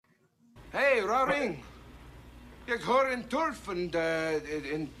Hey, Roaring. Jeg har en turf and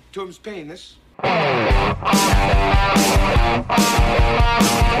in Tom's penis.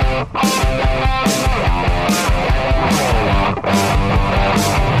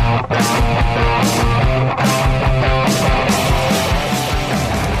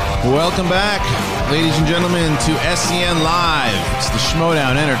 Welcome back, ladies and gentlemen, to SEN Live. It's the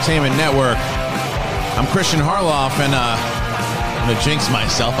Schmodown Entertainment Network. I'm Christian Harloff, and I'm going to jinx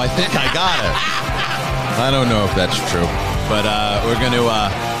myself. I think I got it. I don't know if that's true, but we're going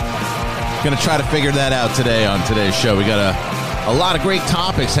to try to figure that out today on today's show. We got a lot of great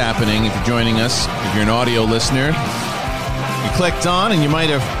topics happening. If you're joining us, if you're an audio listener, you clicked on and you might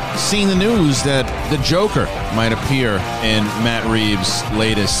have seen the news that the Joker might appear in Matt Reeves'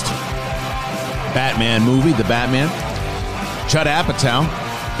 latest Batman movie, The Batman. Judd Apatow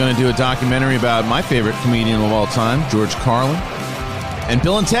going to do a documentary about my favorite comedian of all time, George Carlin. And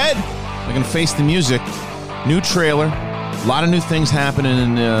Bill and Ted are going to face the music. New trailer. A lot of new things happening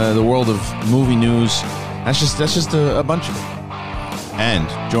in the world of movie news. That's just a bunch of it. And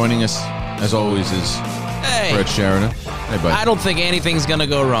joining us, as always, is Brett Sheridan. Hey, buddy. I don't think anything's going to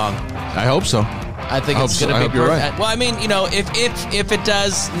go wrong. I hope so. I think it's going to be you're right. Well, I mean, you know, if it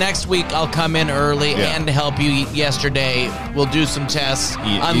does, next week I'll come in early and help you. Yesterday we'll do some tests,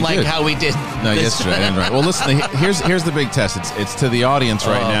 unlike how we did. No, yesterday. Right. Well, listen. Here's the big test. It's to the audience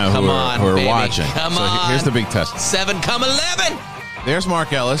right now who are watching. Come on. Here's the big test. 7, come 11. There's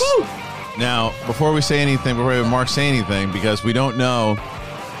Mark Ellis. Woo! Now, before we say anything, before we have Mark say anything, because we don't know.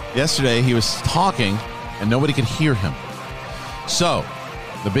 Yesterday he was talking and nobody could hear him. So,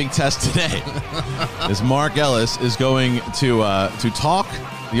 the big test today is Mark Ellis is going to talk.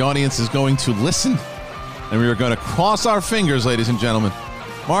 The audience is going to listen. And we are going to cross our fingers, ladies and gentlemen.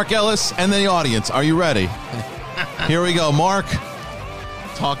 Mark Ellis and the audience. Are you ready? Here we go. Mark,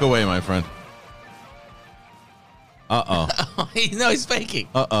 talk away, my friend. Uh-oh. No, he's faking.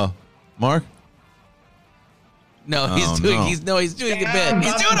 Uh-oh. Mark? No, he's doing a bit. He's doing a bit.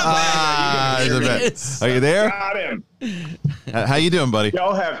 Are you there? Got him. How you doing, buddy?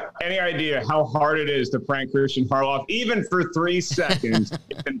 Y'all have any idea how hard it is to prank Christian Harloff, even for 3 seconds?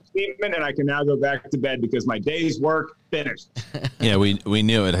 It's an achievement, and I can now go back to bed because my day's work finished. Yeah, we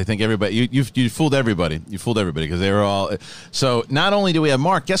knew it. I think everybody you fooled everybody. You fooled everybody because they were all. So not only do we have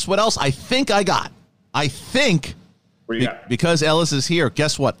Mark, guess what else? I think I got. Because Ellis is here.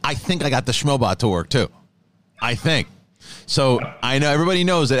 Guess what? I think I got the Schmobot to work too. I think. So I know everybody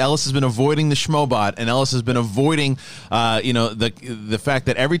knows that Ellis has been avoiding the Schmobot, and Ellis has been avoiding, the fact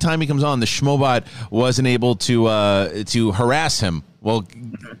that every time he comes on, the Schmobot wasn't able to harass him. Well,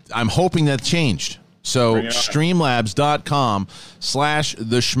 I'm hoping that changed. So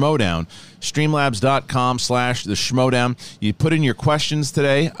streamlabs.com/the Schmodown. Streamlabs.com/the Schmodown. You put in your questions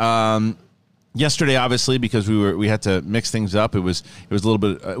today. Yesterday, obviously, because we had to mix things up, it was a little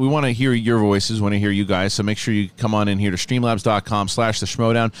bit. We want to hear your voices, want to hear you guys. So make sure you come on in here to streamlabs.com/the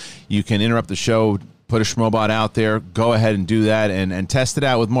Schmodown. You can interrupt the show, put a Schmobot out there. Go ahead and do that and test it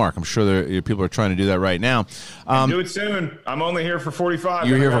out with Mark. I'm sure people are trying to do that right now. Do it soon. I'm only here for 45.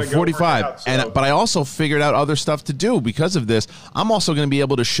 You're here for 45, but I also figured out other stuff to do because of this. I'm also going to be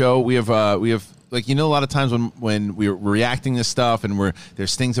able to show. We have. Like, a lot of times when we're reacting to stuff and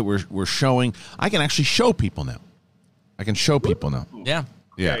there's things that we're showing, I can actually show people now. I can show people now. Yeah.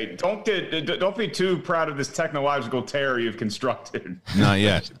 Yeah. Okay, don't be too proud of this technological terror you've constructed. Not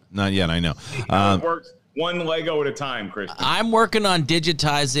yet. I know. It works one Lego at a time, Christian. I'm working on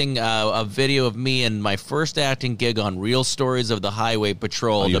digitizing a video of me and my first acting gig on Real Stories of the Highway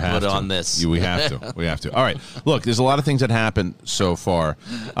Patrol to put on this. We have to. All right. Look, there's a lot of things that happened so far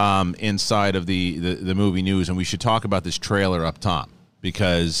inside of the movie news, and we should talk about this trailer up top.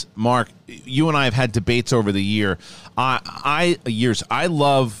 Because, Mark, you and I have had debates over the year. I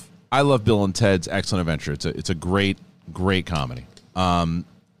love Bill and Ted's Excellent Adventure. It's a great comedy.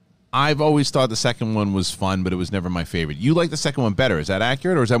 I've always thought the second one was fun, but it was never my favorite. You like the second one better. Is that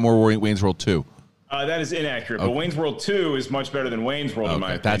accurate, or is that more Wayne's World 2? That is inaccurate. Okay. But Wayne's World 2 is much better than Wayne's World, in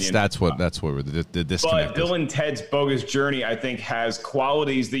my opinion. That's where the disconnect But Bill and Ted's Bogus Journey, I think, has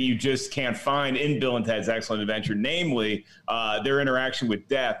qualities that you just can't find in Bill and Ted's Excellent Adventure, namely their interaction with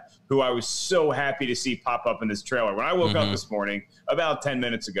death, who I was so happy to see pop up in this trailer. When I woke up this morning, about 10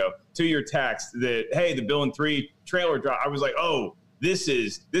 minutes ago, to your text that, hey, the Bill and 3 trailer drop, I was like, oh, this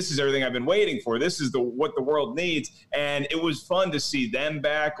is everything I've been waiting for. This is what the world needs. And it was fun to see them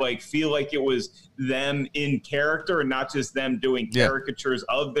back, like feel like it was them in character and not just them doing caricatures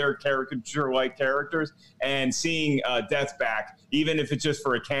of their caricature-like characters. And seeing Death back, even if it's just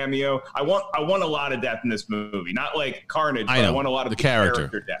for a cameo. I want a lot of death in this movie, not like Carnage. I want a lot of the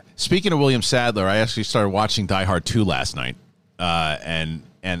character death. Speaking of William Sadler, I actually started watching Die Hard 2 last night, and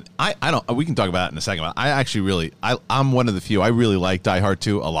I don't. We can talk about it in a second. But I actually really, I'm one of the few. I really like Die Hard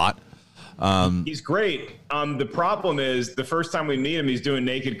 2 a lot. He's great. The problem is the first time we meet him, he's doing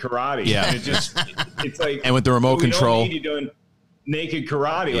naked karate. Yeah, and it's like, and with the remote control, don't need you doing naked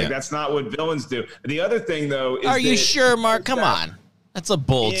karate. Like that's not what villains do. The other thing, though, is are you sure, Mark? Come on. That's a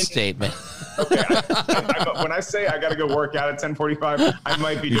bold statement. Okay, when I say I got to go work out at 10:45, I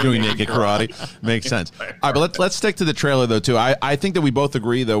might be doing naked karate. Makes sense. All right, but let's stick to the trailer though too. I think that we both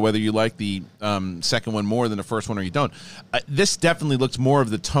agree though, whether you like the second one more than the first one or you don't. This definitely looks more of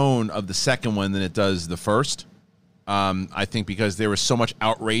the tone of the second one than it does the first. I think because there was so much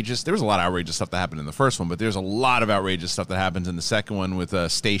outrageous. There was a lot of outrageous stuff that happened in the first one, but there's a lot of outrageous stuff that happens in the second one with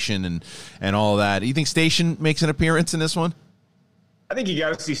Station and all of that. Do you think Station makes an appearance in this one? I think you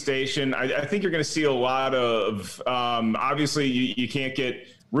got to see Station. I think you're going to see a lot of, obviously you can't get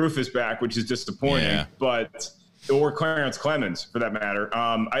Rufus back, which is disappointing, or Clarence Clemens for that matter.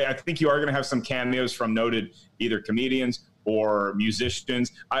 I think you are going to have some cameos from noted either comedians or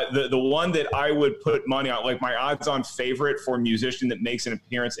musicians. The one that I would put money on, like my odds on favorite for musician that makes an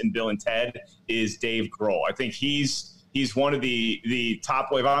appearance in Bill and Ted is Dave Grohl. I think he's one of the top,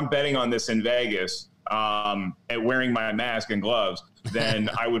 if I'm betting on this in Vegas, at wearing my mask and gloves, then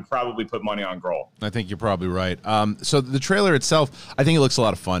I would probably put money on Grohl. I think you're probably right. So the trailer itself, I think it looks a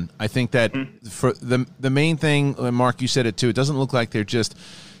lot of fun. I think that for the main thing, Mark, you said it too, it doesn't look like they're just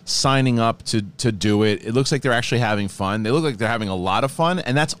signing up to do it. It looks like they're actually having fun. They look like they're having a lot of fun,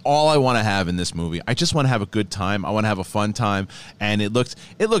 and that's all I want to have in this movie. I just want to have a good time. I want to have a fun time, and it looks,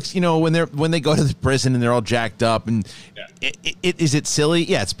 when they go to the prison and they're all jacked up, and is it silly?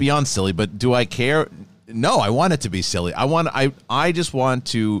 Yeah, it's beyond silly, but do I care? No, I want it to be silly. I just want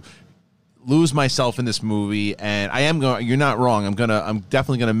to lose myself in this movie, and I am going. You're not wrong. I'm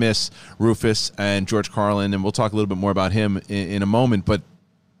definitely gonna miss Rufus and George Carlin, and we'll talk a little bit more about him in a moment. But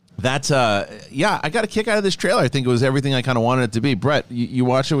that's I got a kick out of this trailer. I think it was everything I kind of wanted it to be. Brett, you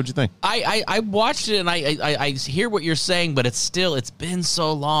watched it? What'd you think? I watched it, and I hear what you're saying, but it's been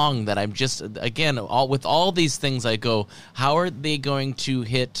so long that I'm just, again, with all these things, I go, how are they going to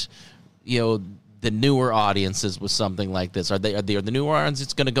hit, the newer audiences with something like this? Are the newer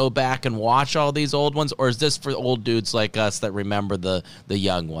audiences going to go back and watch all these old ones, or is this for old dudes like us that remember the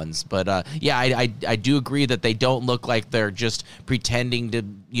young ones? But I do agree that they don't look like they're just pretending to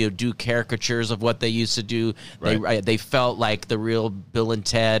do caricatures of what they used to do. Right. They felt like the real Bill and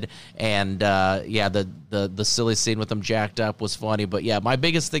Ted, and the silly scene with them jacked up was funny. But my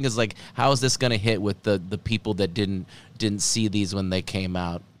biggest thing is, like, how is this going to hit with the people that didn't see these when they came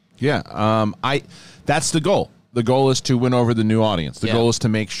out? Yeah, that's the goal. The goal is to win over the new audience. The goal is to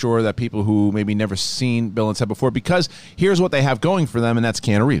make sure that people who maybe never seen Bill and Ted before, because here's what they have going for them, and that's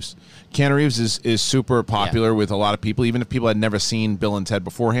Keanu Reeves. Keanu Reeves is super popular with a lot of people, even if people had never seen Bill and Ted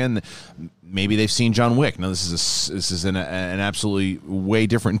beforehand. Maybe they've seen John Wick. Now, this is an absolutely way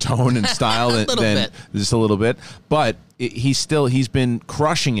different tone and style than just a little bit, but he's been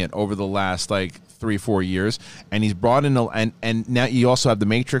crushing it over the last 3-4 years, and he's brought in and now you also have The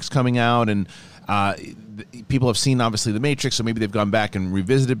Matrix coming out, and people have seen obviously The Matrix, so maybe they've gone back and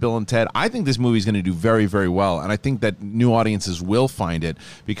revisited Bill and Ted. I think this movie is going to do very, very well, and I think that new audiences will find it,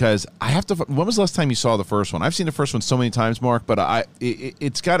 because when was the last time you saw the first one? I've seen the first one so many times, Mark, but I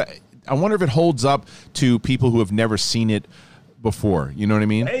wonder if it holds up to people who have never seen it before. You know what I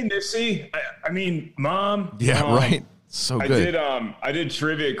mean? Hey, Missy. I mean, Mom. Yeah, right. So good. I did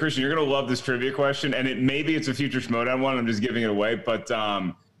trivia. Christian, you're going to love this trivia question, and maybe it's a future Schmodown one. I'm just giving it away. But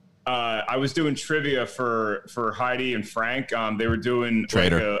I was doing trivia for Heidi and Frank. They were doing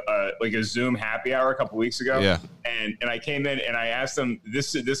like a Zoom happy hour a couple weeks ago. Yeah. And I came in and I asked them,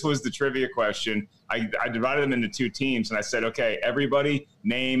 this was the trivia question. I divided them into two teams, and I said, okay, everybody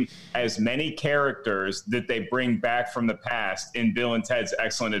name as many characters that they bring back from the past in Bill and Ted's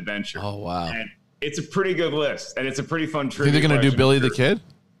Excellent Adventure. Oh, wow. And it's a pretty good list, and it's a pretty fun trivia. Think they're going to do Billy the Kid?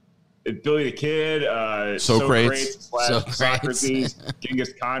 Billy the Kid, Socrates, Socrates,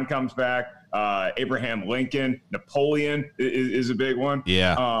 Genghis Khan comes back, Abraham Lincoln, Napoleon is a big one.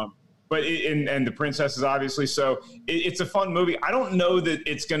 Yeah. But and the princesses, obviously. So it's a fun movie. I don't know that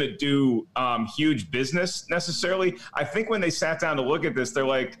it's going to do huge business necessarily. I think when they sat down to look at this, they're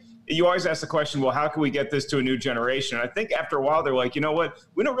like, you always ask the question, well, how can we get this to a new generation? And I think after a while, they're like, you know what?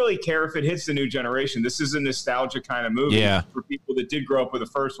 We don't really care if it hits the new generation. This is a nostalgia kind of movie for people that did grow up with the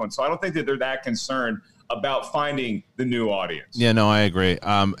first one. So I don't think that they're that concerned about finding the new audience. Yeah, no, I agree.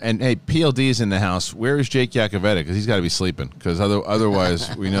 And hey, PLD's in the house. Where is Jake Yakoveta? Because he's got to be sleeping. Because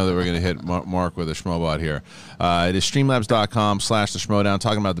otherwise, we know that we're going to hit Mark with a Schmobot here. It is streamlabs.com/the Schmodown,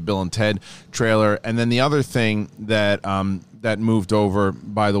 talking about the Bill and Ted trailer. And then the other thing that that moved over,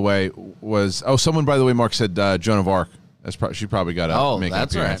 by the way, was someone, by the way, Mark said Joan of Arc. She probably got to make an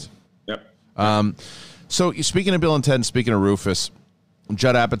appearance. Right. Yep. So speaking of Bill and Ted, and speaking of Rufus,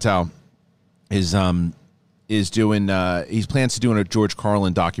 Judd Apatow is doing he plans to do a George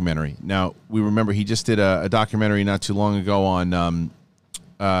Carlin documentary. Now, we remember he just did a documentary not too long ago on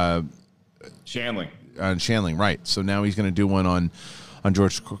Shanley. On Shanley, right. So now he's going to do one on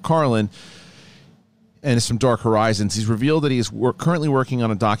George Carlin, and it's from Dark Horizons. He's revealed that he is currently working on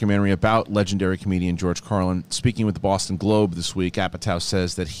a documentary about legendary comedian George Carlin. Speaking with the Boston Globe this week, Apatow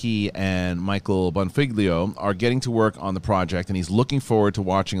says that he and Michael Bonfiglio are getting to work on the project, and he's looking forward to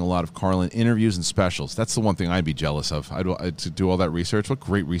watching a lot of Carlin interviews and specials. That's the one thing I'd be jealous of. To do all that research. What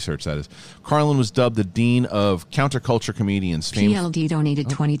great research that is. Carlin was dubbed the Dean of Counterculture Comedians. PLD donated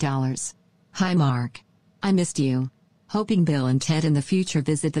 $20. Hi, Mark. I missed you. Hoping Bill and Ted in the future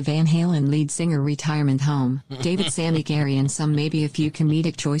visit the Van Halen lead singer retirement home. David Samigari and some maybe a few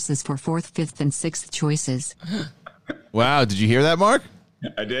comedic choices for 4th, 5th, and 6th choices. Wow, did you hear that, Mark?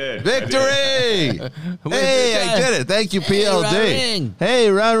 I did. Victory! Hey, I did it. Thank you, PLD. Hey,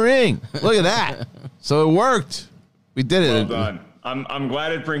 round ring. Look at that. So it worked. We did it. Well done. I'm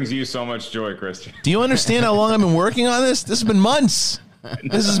glad it brings you so much joy, Christian. Do you understand how long I've been working on this? This has been months.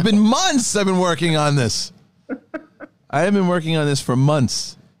 This has been months I've been working on this. I have been working on this for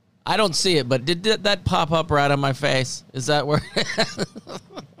months. I don't see it, but did that pop up right on my face? Is that where?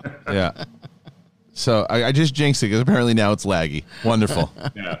 Yeah. So I just jinxed it because apparently now it's laggy. Wonderful.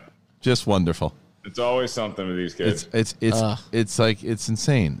 Yeah. Just wonderful. It's always something with these kids. It's like it's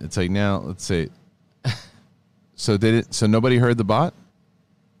insane. It's like now let's see. So nobody heard the bot?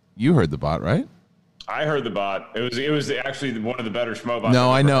 You heard the bot, right? I heard the bot. It was actually one of the better Schmobots.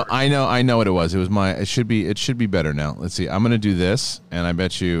 No, I know what it was. It was it should be better now. Let's see. I'm gonna do this, and I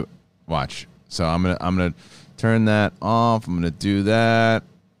bet you watch. So I'm gonna turn that off. I'm gonna do that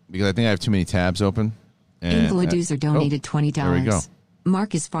because I think I have too many tabs open. Ingladuzer donated $20. There we go.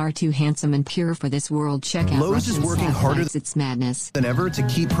 Mark is far too handsome and pure for this world. Check out Lowe's is working harder It's madness than ever to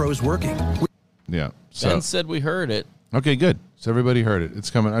keep pros working. Yeah. So Ben said we heard it. okay, good. So everybody heard it. It's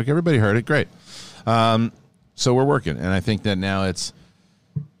coming. Okay, everybody heard it. Great. So we're working, and I think that now it's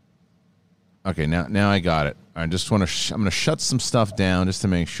okay. Now I got it. I just want to. I'm going to shut some stuff down just to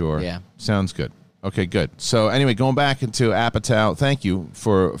make sure. Yeah, sounds good. Okay, good. So anyway, going back into Apatow, thank you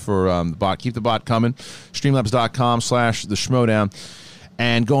for the bot. Keep the bot coming. Streamlabs.com/the Schmodown.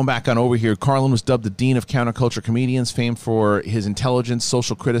 And going back on over here, Carlin was dubbed the Dean of Counterculture Comedians, famed for his intelligence,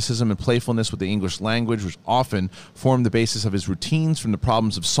 social criticism, and playfulness with the English language, which often formed the basis of his routines, from the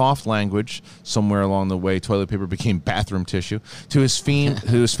problems of soft language, somewhere along the way toilet paper became bathroom tissue, to his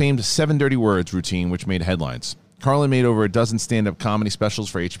famed 7 Dirty Words routine, which made headlines. Carlin made over a dozen stand-up comedy specials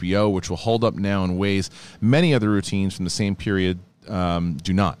for HBO, which will hold up now in ways many other routines from the same period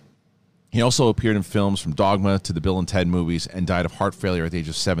do not. He also appeared in films from Dogma to the Bill and Ted movies, and died of heart failure at the age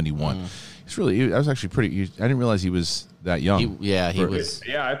of 71. I was actually pretty. I didn't realize he was that young. He was.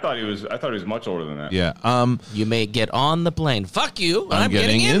 Yeah, I thought he was much older than that. Yeah. You may get on the plane. Fuck you. I'm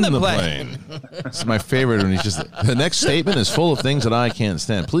getting in the plane. It's my favorite when he's just. The next statement is full of things that I can't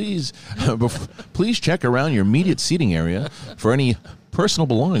stand. Please check around your immediate seating area for any personal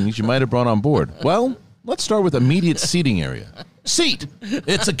belongings you might have brought on board. Well, let's start with immediate seating area. Seat.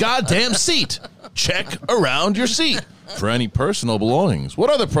 It's a goddamn seat. Check around your seat for any personal belongings.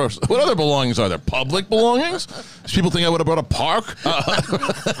 What other belongings are there? Public belongings? People think I would have brought a park?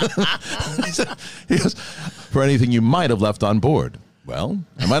 He goes, for anything you might have left on board. Well,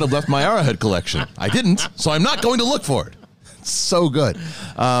 I might have left my Arrowhead collection. I didn't, so I'm not going to look for it. So good.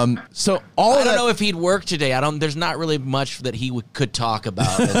 I don't know if he'd work today. There's not really much that he could talk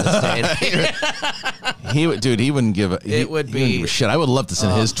about in this day. He wouldn't give a. He wouldn't give a shit. I would love to see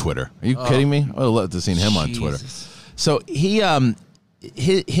his Twitter. Are you kidding me? I would love to see him on Twitter. So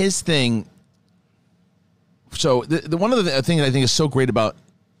his thing. So the one of the things I think is so great about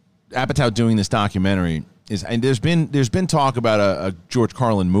Apatow doing this documentary is, and there's been talk about a George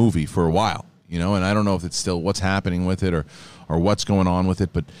Carlin movie for a while. And I don't know if it's still what's happening with it or what's going on with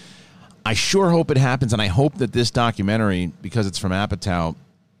it, but I sure hope it happens, and I hope that this documentary, because it's from Apatow,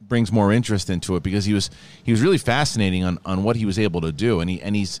 brings more interest into it because he was really fascinating on what he was able to do, and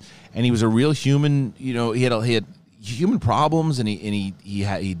he was a real human. You know, he had human problems, and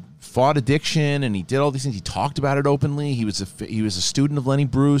he fought addiction, and he did all these things. He talked about it openly. He was a student of Lenny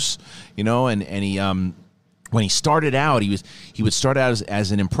Bruce, you know, and he when he started out, he would start out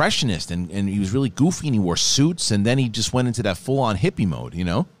as an impressionist, and he was really goofy, and he wore suits, and then he just went into that full-on hippie mode, you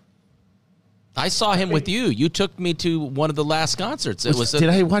know? I saw him with you. You took me to one of the last concerts. Did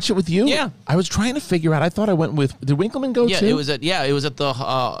I watch it with you? Yeah. I was trying to figure out. I thought I went with. Did Winkleman go too? It was at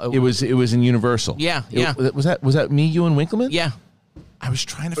the. It was in Universal. Yeah. Was that me, you, and Winkleman? Yeah. I was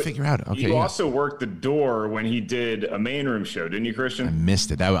trying to figure out. Okay. You also worked the door when he did a main room show, didn't you, Christian? I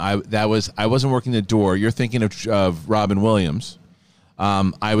missed it. I wasn't working the door. You're thinking of Robin Williams.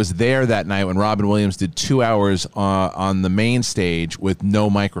 I was there that night when Robin Williams did 2 hours on the main stage with no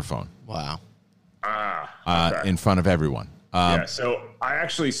microphone. Wow. Okay. In front of everyone. Yeah, so I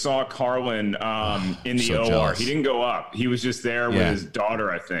actually saw Carlin in the so OR. jealous. He didn't go up. He was just there with his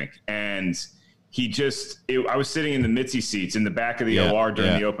daughter, I think. And I was sitting in the Mitzi seats in the back of the OR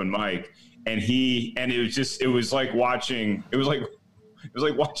during the open mic, and it was like watching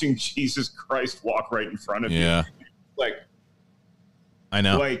Jesus Christ walk right in front of you. Yeah. Like, I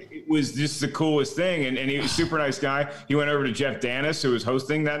know. Like, it was just the coolest thing. And he was a super nice guy. He went over to Jeff Danis, who was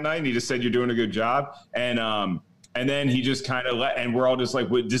hosting that night, and he just said, "You're doing a good job." And then he just kind of and we're all just like,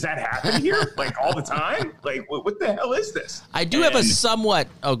 does that happen here? Like, all the time? Like, what the hell is this? I do have a somewhat.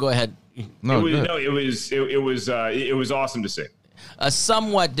 Oh, go ahead. It was awesome to see. A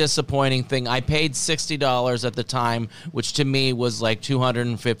somewhat disappointing thing. I paid $60 at the time, which to me was like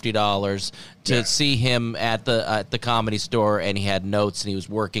 $250 to see him at the Comedy Store, and he had notes and he was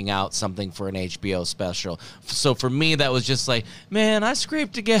working out something for an HBO special. So for me, that was just like, man, I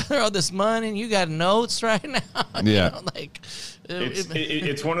scraped together all this money, and you got notes right now. Yeah, you know, like.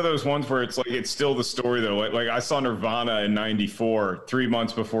 It's one of those ones where it's like it's still the story though. Like I saw Nirvana in '94, 3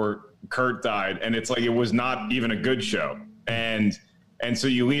 months before Kurt died, and it's like it was not even a good show. And so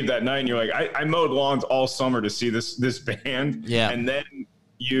you leave that night and you're like, I mowed lawns all summer to see this band. Yeah. And then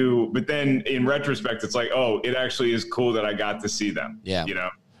but then in retrospect, it's like, oh, it actually is cool that I got to see them. Yeah. You know?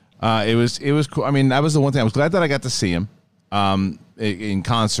 It was cool. I mean, that was the one thing. I was glad that I got to see him in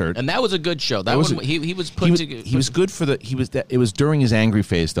concert. And that was a good show. That one, he was put together. He was good it was during his angry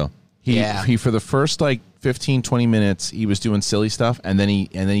phase though. He for the first like 15, 20 minutes, he was doing silly stuff, and then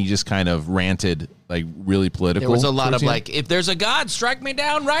he just kind of ranted like really political. There was a lot of like, if there's a God, strike me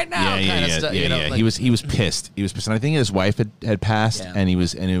down right now kind of stuff. Yeah. Like, he was pissed. He was pissed, and I think his wife had passed, and he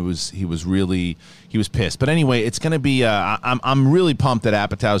was pissed. But anyway, it's going to be. I'm really pumped that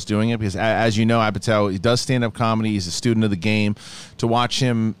Apatow's doing it because, as you know, Apatow, he does stand up comedy. He's a student of the game. To watch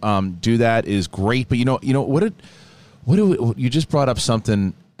him do that is great. But you know you just brought up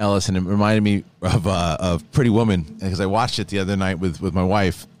something, Ellis, and it reminded me of Pretty Woman because I watched it the other night with my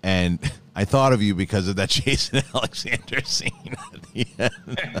wife, and I thought of you because of that Jason Alexander scene at the end.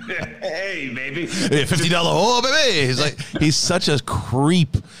 Hey, baby. $50. Oh, baby. He's such a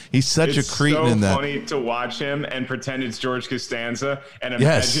creep. He's such a cretin in that. It's so funny to watch him and pretend it's George Costanza and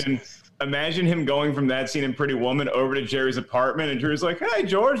imagine him going from that scene in Pretty Woman over to Jerry's apartment, and Drew's like, "Hey,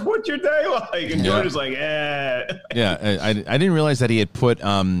 George, what's your day like?" And George is like, "Eh." Yeah, I didn't realize that he had put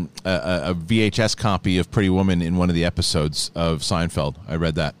a VHS copy of Pretty Woman in one of the episodes of Seinfeld. I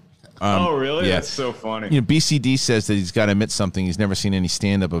read that. Oh, really? Yeah. That's so funny. You know, BCD says that he's got to admit something. He's never seen any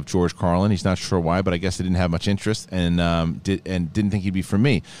stand-up of George Carlin. He's not sure why, but I guess I didn't have much interest and didn't think he'd be for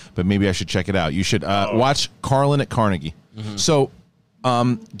me. But maybe I should check it out. You should watch Carlin at Carnegie. Mm-hmm. So,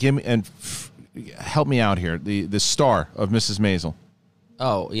 give me help me out here. The star of Mrs. Maisel.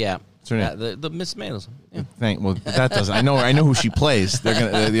 Oh yeah, what's her name? The Miss Maisel. Yeah. Well, that doesn't. I know who she plays.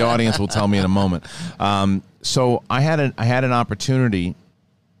 The audience will tell me in a moment. So I had an opportunity.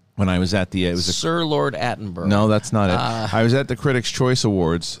 When I was at it was Sir Lord Attenborough. No, that's not it. I was at the Critics' Choice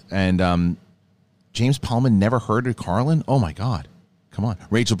Awards, and James Paulman never heard of Carlin. Oh my God, come on,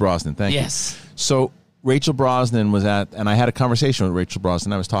 Rachel Brosnan. Thank you. Yes. So Rachel Brosnan was and I had a conversation with Rachel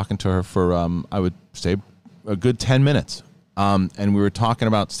Brosnan. I was talking to her for I would say a good 10 minutes, and we were talking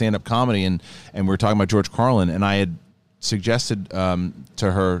about stand-up comedy, and we were talking about George Carlin, and I had suggested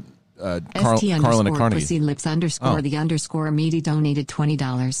to her. Carlin at Carnegie. Pussy lips _ meaty donated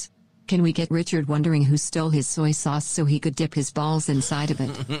 $20. Can we get Richard wondering who stole his soy sauce so he could dip his balls inside of it?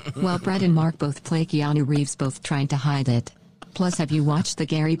 Well, Brett and Mark both play Keanu Reeves, both trying to hide it. Plus, have you watched the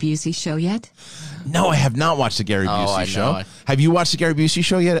Gary Busey show yet? No, I have not watched the Gary Busey show. Have you watched the Gary Busey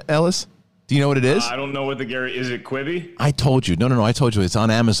show yet, Ellis? Do you know what it is? I don't know what the Gary is. It Quibi? I told you. No. I told you it's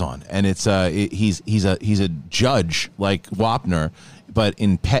on Amazon, and it's he's a judge like Wapner, but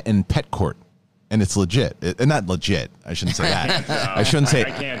in pet court, and it's legit. And not legit. I shouldn't say that. I shouldn't say.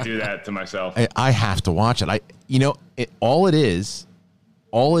 I can't do that to myself. I have to watch it. All it is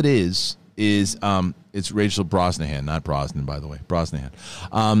it's Rachel Brosnahan, not Brosnan, by the way, Brosnahan.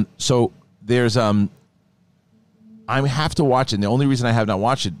 So there's I have to watch it. And the only reason I have not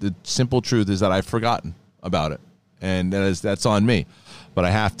watched it, the simple truth is that I've forgotten about it, and that's on me. But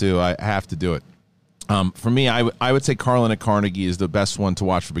I have to do it. For me, I would say Carlin at Carnegie is the best one to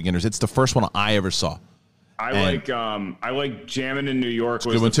watch for beginners. It's the first one I ever saw. I like Jammin' in New York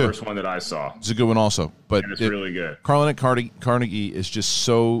was the first one that I saw. It's a good one also. But it's really good. Carlin at Carnegie is just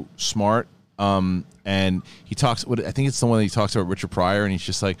so smart. And he talks, I think it's the one that he talks about Richard Pryor, and he's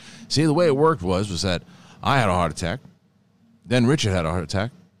just like, see, the way it worked was that I had a heart attack, then Richard had a heart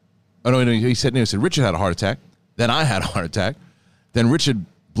attack. Oh, no, he said Richard had a heart attack, then I had a heart attack, then Richard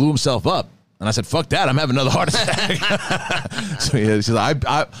blew himself up. And I said, fuck that, I'm having another heart attack. So he's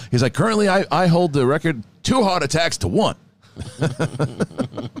like, currently I hold the record 2 heart attacks to 1.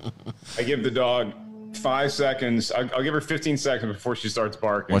 I give the dog 5 seconds. I'll give her 15 seconds before she starts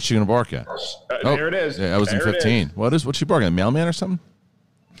barking. What's she going to bark at? There it is. Yeah, that was in 15. What's she barking at? Mailman or something?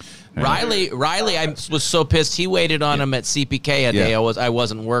 Riley, I was so pissed. He waited on him at CPK a day. I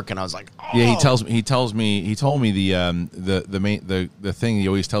wasn't working. I was like, oh. Yeah, he told me the thing he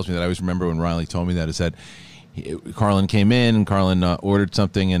always tells me that I always remember when Riley told me that is that Carlin came in and Carlin ordered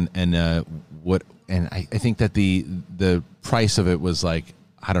something and I think that the price of it was like,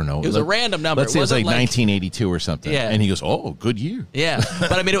 I don't know. It was a random number. Let's say it was like 1982 or something. Yeah. And he goes, "Oh, good year." Yeah,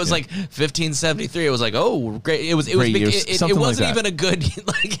 but I mean, it was like 1573. It was like, oh, great. It wasn't even a good.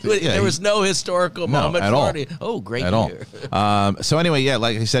 There was no historical moment at all. Oh, great at year. All. So anyway, yeah,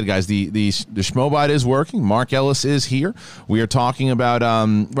 like I said, guys, the Schmobot is working. Mark Ellis is here. We are talking about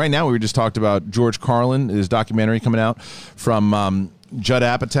right now. We just talked about George Carlin, his documentary coming out from Judd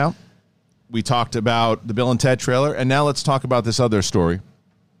Apatow. We talked about the Bill and Ted trailer, and now let's talk about this other story,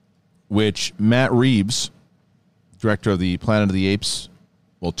 which Matt Reeves, director of the Planet of the Apes,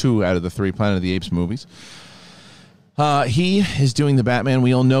 well, 2 out of the 3 Planet of the Apes movies, he is doing the Batman.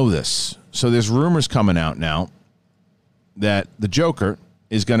 We all know this. So there's rumors coming out now that the Joker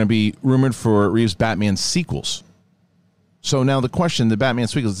is going to be rumored for Reeves' Batman sequels. So now the question, the Batman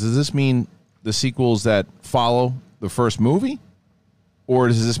sequels, does this mean the sequels that follow the first movie? Or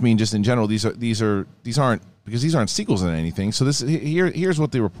does this mean just in general, these aren't because these aren't sequels in anything. So here's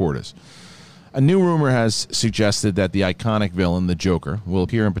what the report is. A new rumor has suggested that the iconic villain, the Joker, will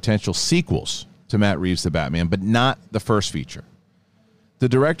appear in potential sequels to Matt Reeves' The Batman, but not the first feature. The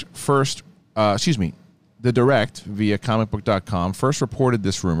Direct via comicbook.com first reported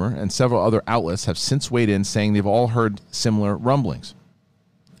this rumor, and several other outlets have since weighed in saying they've all heard similar rumblings.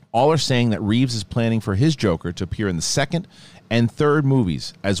 All are saying that Reeves is planning for his Joker to appear in the second and third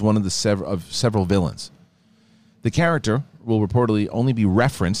movies as one of the several villains. The character will reportedly only be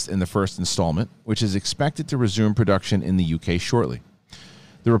referenced in the first installment, which is expected to resume production in the UK shortly.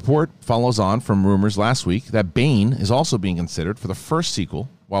 The report follows on from rumors last week that Bane is also being considered for the first sequel,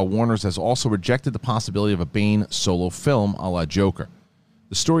 while Warner's has also rejected the possibility of a Bane solo film a la Joker.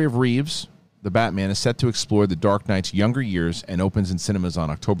 The story of Reeves, the Batman, is set to explore the Dark Knight's younger years and opens in cinemas on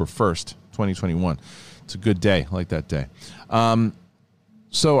October 1st, 2021. It's a good day. I like that day.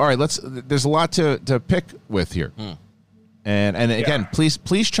 So, all right, there's a lot to pick with here. And again,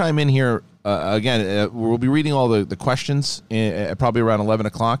 please chime in here. We'll be reading all the questions probably around 11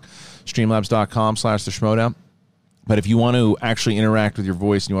 o'clock, streamlabs.com/the Schmodown. But if you want to actually interact with your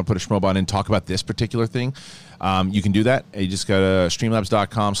voice and you want to put a Schmobot in, talk about this particular thing, you can do that. You just go to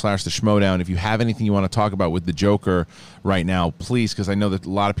streamlabs.com/the Schmodown. If you have anything you want to talk about with the Joker right now, please, because I know that a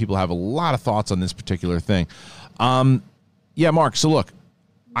lot of people have a lot of thoughts on this particular thing. Mark, so look,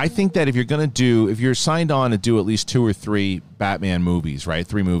 I think that if you're signed on to do at least 2 or 3 Batman movies, right,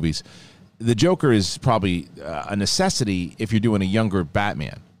 3 movies, the Joker is probably a necessity if you're doing a younger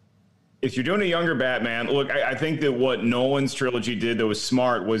Batman. If you're doing a younger Batman, look, I think that what Nolan's trilogy did that was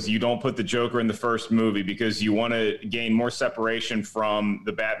smart was you don't put the Joker in the first movie because you want to gain more separation from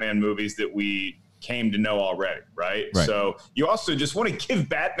the Batman movies that we came to know already, right? So you also just want to give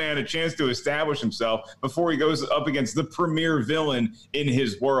Batman a chance to establish himself before he goes up against the premier villain in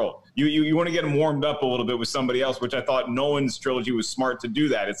his world. You want to get him warmed up a little bit with somebody else, which I thought Nolan's trilogy was smart to do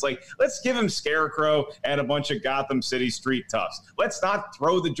that. It's like, let's give him Scarecrow and a bunch of Gotham City street toughs. Let's not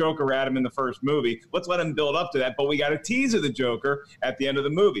throw the Joker at him in the first movie. Let's let him build up to that, but we got a tease of the Joker at the end of the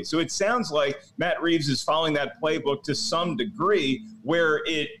movie. So it sounds like Matt Reeves is following that playbook to some degree, where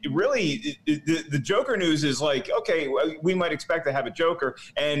it really the the Joker news is like, okay, we might expect to have a Joker,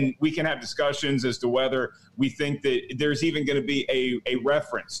 and we can have discussions as to whether we think that there's even going to be a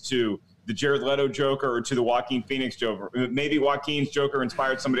reference to the Jared Leto Joker or to the Joaquin Phoenix Joker. Maybe Joaquin's Joker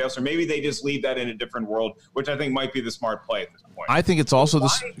inspired somebody else, or maybe they just leave that in a different world, which I think might be the smart play at this point. I think it's also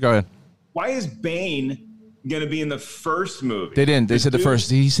Go ahead. Why is Bane going to be in the first movie? They didn't. They said the first.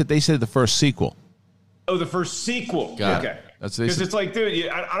 They said the first sequel. Oh, the first sequel. Got it. Okay. Because it's like, dude,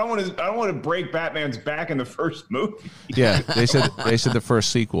 I don't want to break Batman's back in the first movie. Yeah, they said the first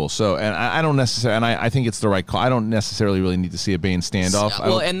sequel. So, and I don't necessarily, and I think it's the right call. I don't necessarily really need to see a Bane standoff.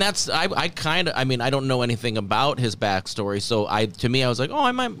 Well, and that's I kind of, I mean, I don't know anything about his backstory, so to me I was like, oh,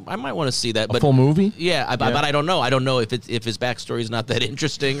 I might want to see that. But full movie? Yeah, but I don't know. I don't know if his backstory is not that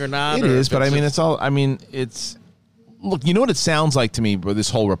interesting or not. It is, but I mean, look, you know what it sounds like to me, for this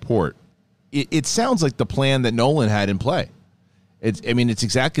whole report. It sounds like the plan that Nolan had in play. It's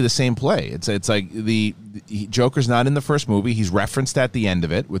exactly the same play. It's like Joker's not in the first movie. He's referenced at the end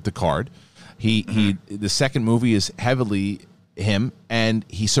of it with the card. The second movie is heavily him, and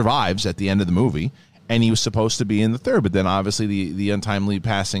he survives at the end of the movie. And he was supposed to be in the third, but then obviously the untimely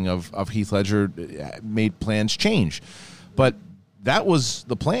passing of Heath Ledger made plans change. But that was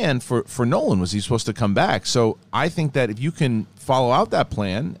the plan for Nolan, was he's supposed to come back. So I think that if you can follow out that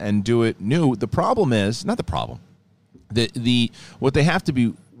plan and do it new, the problem is not the problem. What they have to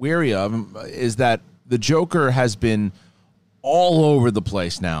be wary of is that the Joker has been all over the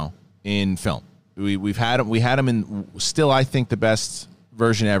place now in film. We had him in still, I think, the best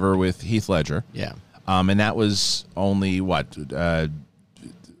version ever with Heath Ledger. Yeah. And that was only 12,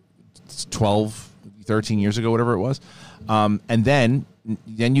 13 years ago, whatever it was. And then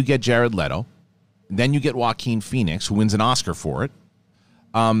you get Jared Leto. Then you get Joaquin Phoenix, who wins an Oscar for it.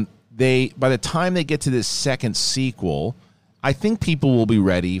 By the time they get to this second sequel, I think people will be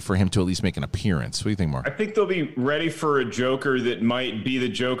ready for him to at least make an appearance. What do you think, Mark? I think they'll be ready for a Joker that might be the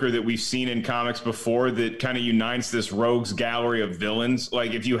Joker that we've seen in comics before, that kind of unites this rogues gallery of villains.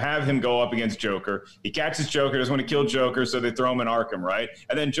 Like, if you have him go up against Joker, he catches Joker, doesn't want to kill Joker, so they throw him in Arkham, right?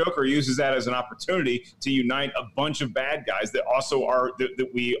 And then Joker uses that as an opportunity to unite a bunch of bad guys that also that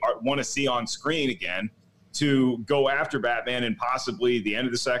we want to see on screen again, to go after Batman in possibly the end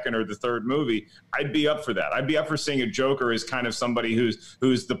of the second or the third movie. I'd be up for that. I'd be up for seeing a Joker as kind of somebody who's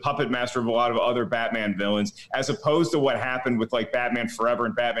the puppet master of a lot of other Batman villains, as opposed to what happened with like Batman Forever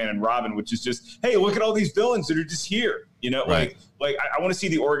and Batman and Robin, which is just, hey, look at all these villains that are just here. You know, right. like I want to see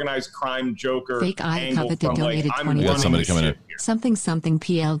the organized crime Joker Fake eye angle coveted from like, donated I'm 20. running Somebody this coming shit in. here. Something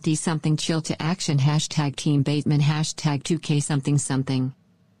PLD something chill to action hashtag Team Bateman hashtag 2K something.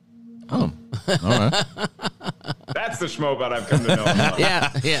 Oh, all right. That's the schmobot I've come to know.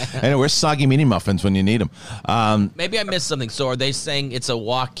 Yeah. And where's soggy mini muffins when you need them? Maybe I missed something. So are they saying it's a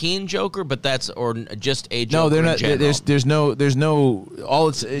Joaquin Joker, but or just a Joker? No, they're not. In general? There's no. All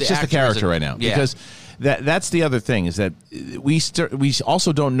it's just a character right now, yeah. because that's the other thing, is that we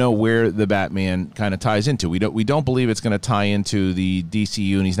also don't know where the Batman kind of ties into. We don't believe it's going to tie into the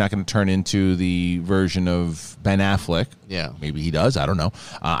DCU, and he's not going to turn into the version of Ben Affleck. Yeah, maybe he does. I don't know.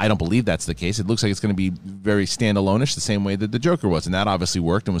 I don't believe that's the case. It looks like it's going to be very standalone-ish, the same way that the Joker was, and that obviously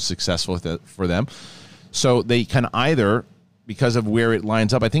worked and was successful for them. So they can either, because of where it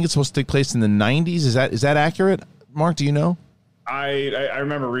lines up, I think it's supposed to take place in the 90s. Is that accurate, Mark? Do you know? I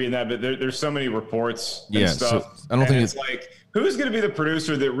remember reading that, but there's so many reports and stuff. So I don't think it's like, who's going to be the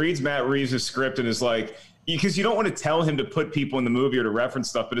producer that reads Matt Reeves' script and is like, because you don't want to tell him to put people in the movie or to reference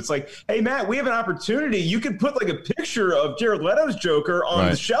stuff, but it's like, hey, Matt, we have an opportunity. You could put like a picture of Jared Leto's Joker on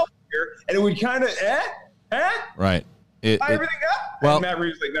the shelf here, and it would kind of, right. Everything up. Well, and Matt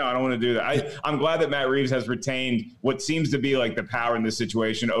Reeves is like, no, I don't want to do that. I'm glad that Matt Reeves has retained what seems to be like the power in this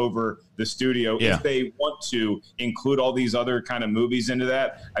situation over the studio. Yeah. If they want to include all these other kind of movies into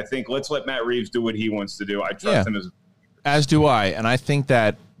that, I think let's let Matt Reeves do what he wants to do. I trust him as do I. And I think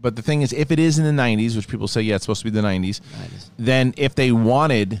that, but the thing is, if it is in the 90s, which people say, yeah, it's supposed to be the 90s, then if they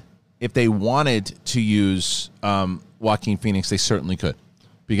wanted to use Joaquin Phoenix, they certainly could.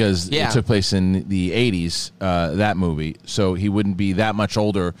 Because it took place in the 80s, that movie. So he wouldn't be that much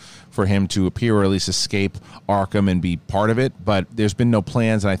older for him to appear, or at least escape Arkham and be part of it. But there's been no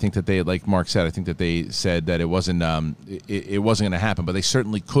plans, and I think that they, like Mark said, I think that they said that it wasn't going to happen. But they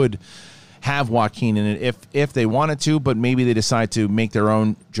certainly could have Joaquin in it if they wanted to, but maybe they decide to make their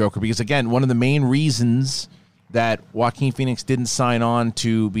own Joker. Because, again, one of the main reasons that Joaquin Phoenix didn't sign on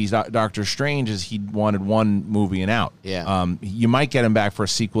to be Doctor Strange is he wanted one movie and out. Yeah. You might get him back for a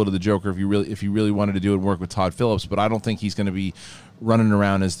sequel to the Joker if you really wanted to do it and work with Todd Phillips, but I don't think he's going to be running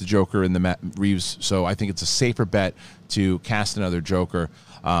around as the Joker in the Matt Reeves. So I think it's a safer bet to cast another Joker.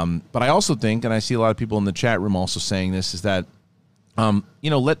 But I also think, and I see a lot of people in the chat room also saying this, is that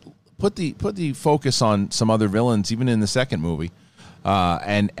put the focus on some other villains, even in the second movie.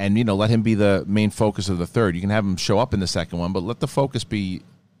 And let him be the main focus of the third. You can have him show up in the second one, but let the focus be.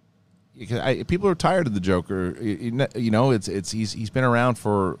 People are tired of the Joker. He's been around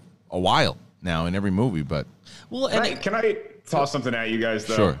for a while now in every movie. But can I toss something at you guys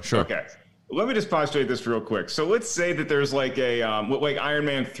though? Sure. Okay. Let me just postulate this real quick. So let's say that there's like a like Iron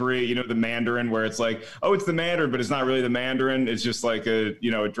Man 3, the Mandarin, where it's like, oh, it's the Mandarin, but it's not really the Mandarin. It's just like a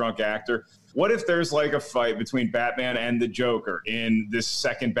drunk actor. What if there's like a fight between Batman and the Joker in this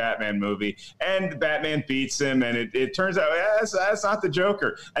second Batman movie, and Batman beats him, and it turns out that's not the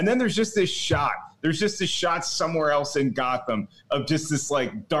Joker. And then there's just this shot. There's just this shot somewhere else in Gotham of just this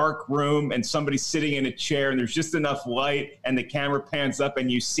like dark room and somebody sitting in a chair, and there's just enough light, and the camera pans up,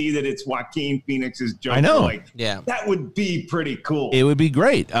 and you see that it's Joaquin Phoenix's Joker. I know. That would be pretty cool. It would be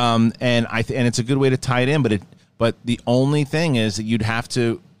great. And it's a good way to tie it in. But the only thing is that you'd have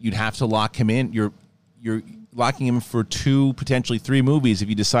to lock him in. You're locking him for 2, potentially 3 movies if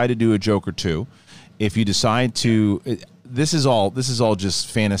you decide to do a Joker 2. If you decide to, this is all just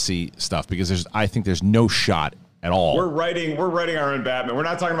fantasy stuff, because I think there's no shot at all. We're writing our own Batman. We're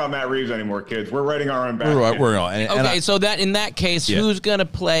not talking about Matt Reeves anymore, kids. We're writing our own Batman. So that in that case, who's going to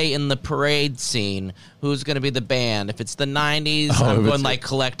play in the parade scene? Who's going to be the band? If it's the 90s, I'm going like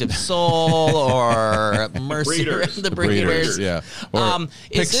Collective Soul or Mercy, the Breeders. Yeah. Or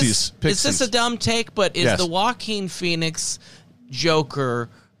Pixies. Is this a dumb take? But is the Joaquin Phoenix Joker?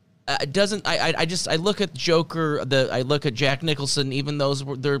 I look at Joker. I look at Jack Nicholson. Even those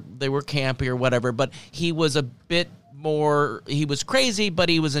they were campy or whatever, but he was a bit more. He was crazy, but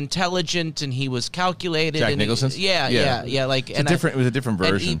he was intelligent and he was calculated. Jack Nicholson. Yeah. Like it was a different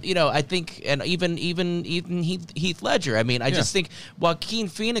version. And I think, and even Heath Ledger. I mean, I just think Joaquin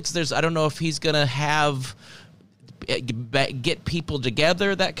Phoenix. I don't know if he's gonna have. Get people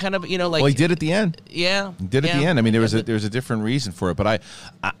together, that kind of well, he did at the end. Yeah, he did at the end. I mean, there was a different reason for it, but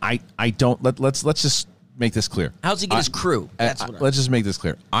I don't. Let's just make this clear. How's he get his crew? Let's just make this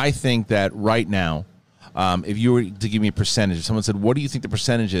clear. I think that right now, if you were to give me a percentage, if someone said, "What do you think the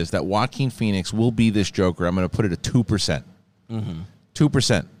percentage is that Joaquin Phoenix will be this Joker?" I'm going to put it at 2%.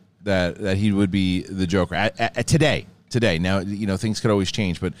 2% that he would be the Joker at today. Now, things could always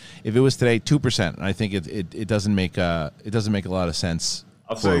change, but if it was today, 2%, I think it doesn't make a lot of sense.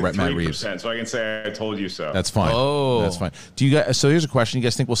 I'll say 3%, so I can say I told you so. That's fine. Oh, that's fine. Do you guys? So here's a question: you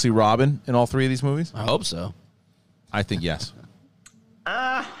guys think we'll see Robin in all 3 of these movies? I hope so. I think yes.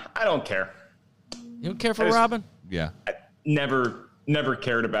 I don't care. You don't care for Robin? Yeah. I never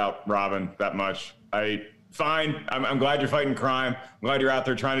cared about Robin that much. Fine. I'm glad you're fighting crime. I'm glad you're out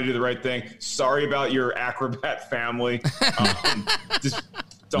there trying to do the right thing. Sorry about your acrobat family. Just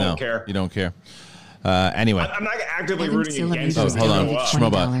don't care. You don't care. Anyway. I'm not actively rooting against you. Hold on.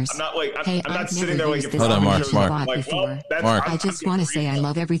 Schmobot. I'm not sitting there like... Hold on, Mark. Mark. I just want to say I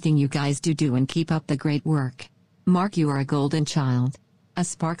love everything you guys do and keep up the great work. Mark, you are a golden child. A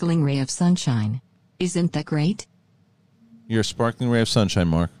sparkling ray of sunshine. Isn't that great? You're a sparkling ray of sunshine,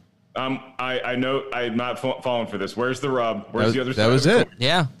 Mark. I know I'm not falling for this. Where's the rub? Where's the other side? That was it.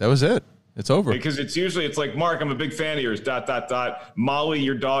 Yeah. That was it. It's over. Because it's like, Mark, I'm a big fan of yours, ... Molly,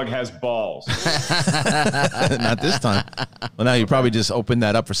 your dog has balls. Not this time. Well, now you probably just opened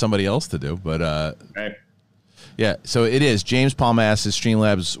that up for somebody else to do, but hey. Yeah, so it is. James Palma asks, is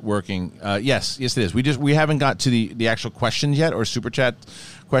Streamlabs working? Yes, it is. We haven't got to the actual questions yet, or super chat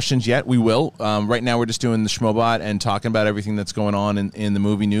questions yet. We will. Right now we're just doing the Schmobot and talking about everything that's going on in the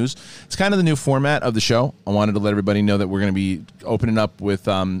movie news. It's kind of the new format of the show. I wanted to let everybody know that we're going to be opening up with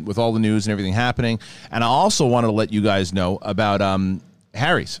all the news and everything happening. And I also wanted to let you guys know about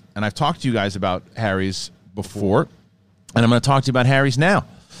Harry's. And I've talked to you guys about Harry's before, and I'm going to talk to you about Harry's now.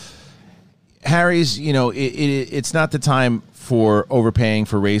 Harry's, it's not the time for overpaying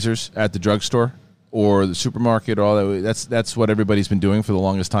for razors at the drugstore or the supermarket or all that. That's what everybody's been doing for the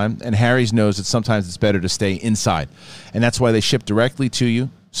longest time. And Harry's knows that sometimes it's better to stay inside. And that's why they ship directly to you,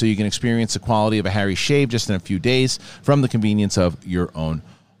 so you can experience the quality of a Harry's shave just in a few days from the convenience of your own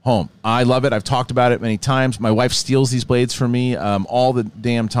home. I love it. I've talked about it many times. My wife steals these blades from me all the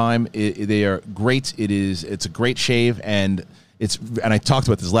damn time. They are great. It's a great shave, and I talked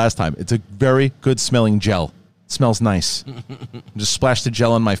about this last time. It's a very good smelling gel. It smells nice. Just splash the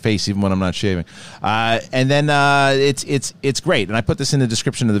gel on my face even when I'm not shaving. And then it's great. And I put this in the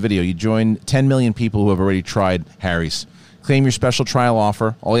description of the video. You join 10 million people who have already tried Harry's. Claim your special trial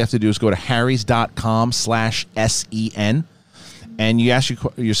offer. All you have to do is go to harrys.com/SEN. and you ask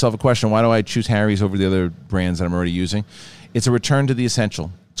yourself a question, why do I choose Harry's over the other brands that I'm already using? It's a return to the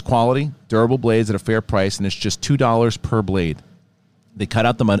essential. It's quality, durable blades at a fair price, and it's just $2 per blade. They cut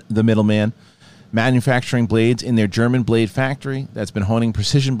out the middleman, manufacturing blades in their German blade factory that's been honing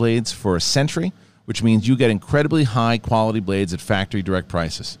precision blades for a century, which means you get incredibly high-quality blades at factory direct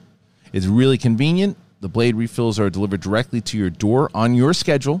prices. It's really convenient. The blade refills are delivered directly to your door on your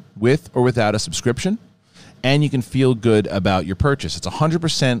schedule with or without a subscription, and you can feel good about your purchase. It's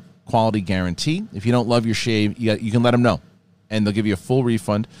 100% quality guarantee. If you don't love your shave, you can let them know, and they'll give you a full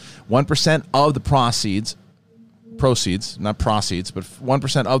refund. 1% of the proceeds, not proceeds, but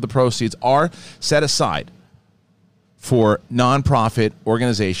 1% of the proceeds are set aside for nonprofit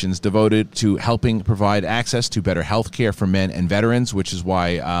organizations devoted to helping provide access to better health care for men and veterans, which is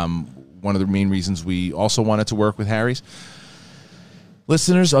why one of the main reasons we also wanted to work with Harry's.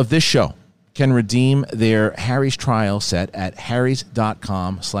 Listeners of this show can redeem their Harry's trial set at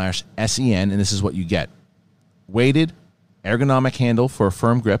harrys.com/SEN, and this is what you get. Weighted, ergonomic handle for a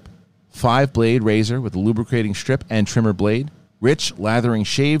firm grip, 5-blade razor with a lubricating strip and trimmer blade, rich lathering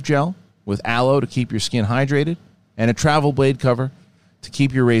shave gel with aloe to keep your skin hydrated, and a travel blade cover to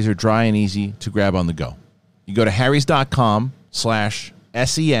keep your razor dry and easy to grab on the go. You go to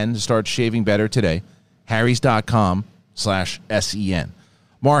harrys.com/SEN to start shaving better today. harrys.com/SEN.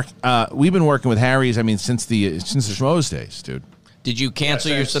 Mark, we've been working with Harry's, since the Schmoes days, dude. Did you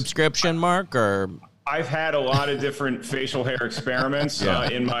cancel your subscription, Mark, or... I've had a lot of different facial hair experiments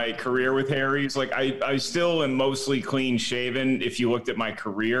in my career with Harry's. Like I still am mostly clean shaven. If you looked at my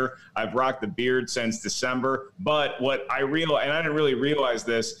career, I've rocked the beard since December. But what I realized, and I didn't really realize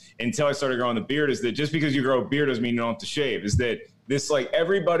this until I started growing the beard, is that just because you grow a beard doesn't mean you don't have to shave. Is that this, like,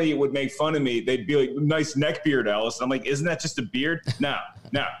 everybody would make fun of me. They'd be like, nice neck beard, Ellis. And I'm like, isn't that just a beard? No.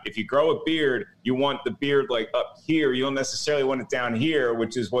 If you grow a beard, you want the beard like up here. You don't necessarily want it down here,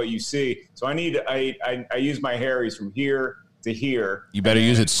 which is what you see. So I use my Harry's from here to here. You better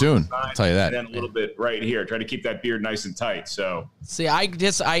use it soon. I'll tell you that. And then a little bit right here. Try to keep that beard nice and tight. So see, I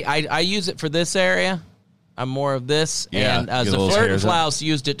use it for this area. I'm more of this, and get the little Flirt hairs Flouse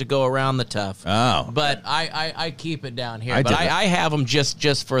used it to go around the tuft. Oh, but I keep it down here. I have them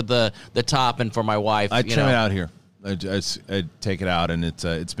just for the top and for my wife. I trim it out here. I take it out, and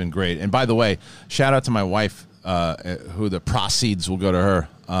it's been great. And by the way, shout out to my wife, who the proceeds will go to her.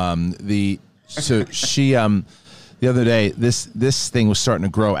 She the other day, this thing was starting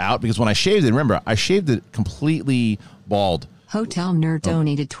to grow out because when I shaved it, remember, I shaved it completely bald. Hotel Nerd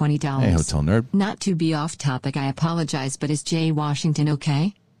donated $20. Hey, Hotel Nerd. Not to be off topic, I apologize, but is Jay Washington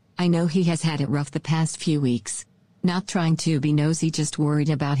okay? I know he has had it rough the past few weeks. Not trying to be nosy, just worried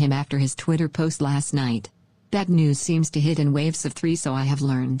about him after his Twitter post last night. That news seems to hit in waves of 3, so I have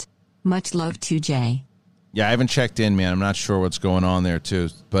learned. Much love to Jay. Yeah, I haven't checked in, man. I'm not sure what's going on there, too.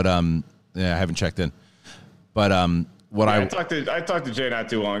 But, I haven't checked in. But, I talked to Jay not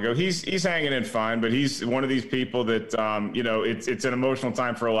too long ago. He's hanging in fine, but he's one of these people that it's an emotional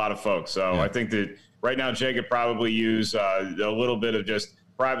time for a lot of folks. So I think that right now Jay could probably use a little bit of just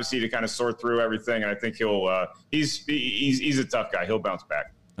privacy to kind of sort through everything. And I think he's a tough guy. He'll bounce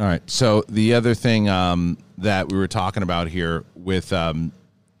back. All right. So the other thing that we were talking about here with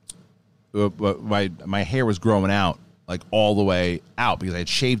my hair was growing out like all the way out because I had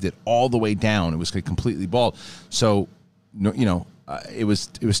shaved it all the way down. It was completely bald. So it was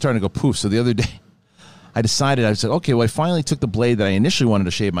starting to go poof. So the other day, I decided, I said, okay, well, I finally took the blade that I initially wanted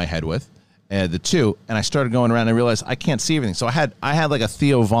to shave my head with, the two, and I started going around and I realized I can't see everything. So I had like a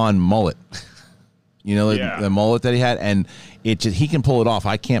Theo Von mullet, the mullet that he had, and he can pull it off.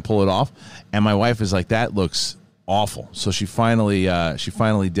 I can't pull it off. And my wife is like, that looks awful. So she finally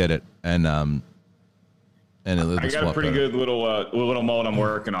did it. And I got a pretty good little mullet I'm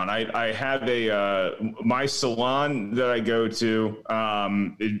working on. I have my salon that I go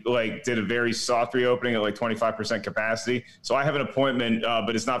to did a very soft reopening at like 25% capacity. So I have an appointment,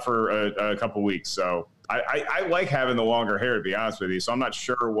 but it's not for a couple weeks. So I like having the longer hair, to be honest with you. So I'm not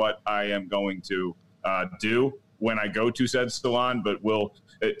sure what I am going to do when I go to said salon, but we'll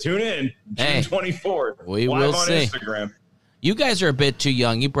tune in June 24th. We live will on see. Instagram. You guys are a bit too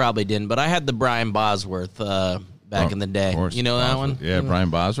young. You probably didn't, but I had the Brian Bosworth back in the day. You know that one? Yeah, Brian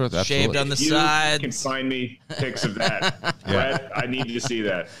Bosworth. Absolutely. Shaved on the You sides. can find me pics of that. Brett, I need to see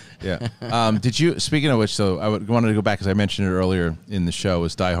that. Yeah. Did you? Speaking of which, so wanted to go back because I mentioned it earlier in the show.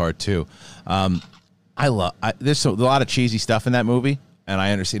 Was Die Hard 2. There's a lot of cheesy stuff in that movie, and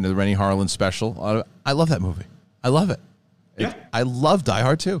I understand the Rennie Harlan special. I love that movie. I love it. Yeah. I love Die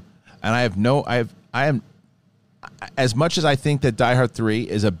Hard 2, and I am. As much as I think that Die Hard 3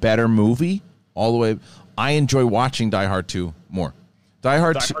 is a better movie, all the way, I enjoy watching Die Hard 2 more. Die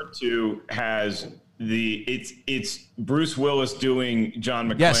Hard Die Hard 2 has it's Bruce Willis doing John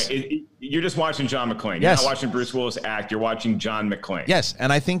McClane. Yes. You're just watching John McClane. Yes. You're not watching Bruce Willis act. You're watching John McClane. Yes,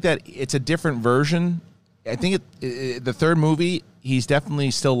 and I think that it's a different version. I think the third movie, he's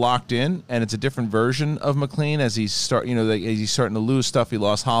definitely still locked in, and it's a different version of McClane as he's starting to lose stuff. He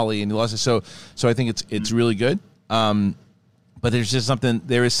lost Holly, and he lost it. So I think it's really good. But there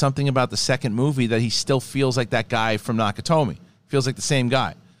is something about the second movie that he still feels like that guy from Nakatomi. Feels like the same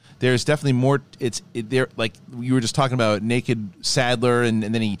guy. There's definitely more. There, like you were just talking about, naked Sadler, and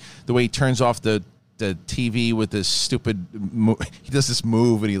then the way he turns off the TV with this stupid. He does this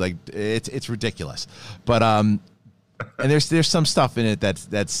move, and he it's ridiculous. But and there's some stuff in it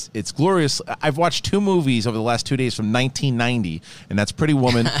it's glorious. I've watched 2 movies over the last 2 days from 1990, and that's Pretty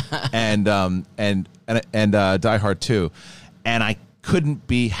Woman and Die Hard 2, and I couldn't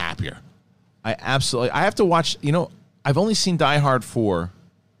be happier. I have to watch. I've only seen Die Hard 4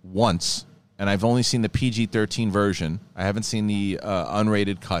 once, and I've only seen the PG-13 version. I haven't seen the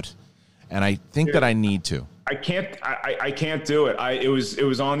unrated cut, and I think that I need to. I can't do it. It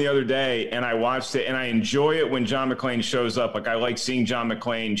was on the other day, and I watched it, and I enjoy it when John McClane shows up. Like, I like seeing John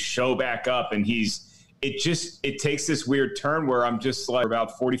McClane show back up, and it takes this weird turn where I'm just like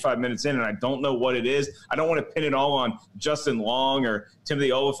about 45 minutes in, and I don't know what it is. I don't want to pin it all on Justin Long or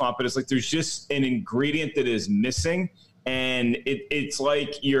Timothy Olyphant, but it's like there's just an ingredient that is missing. And it's like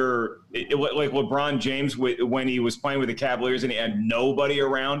like LeBron James when he was playing with the Cavaliers and he had nobody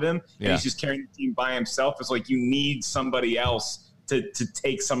around him, and he's just carrying the team by himself. It's like you need somebody else to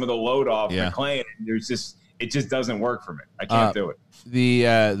take some of the load off McClane. And it just doesn't work for me. I can't do it.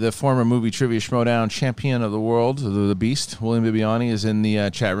 The former movie trivia schmodown champion of the world, the Beast, William Bibiani, is in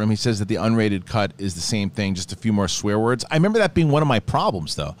the chat room. He says that the unrated cut is the same thing, just a few more swear words. I remember that being one of my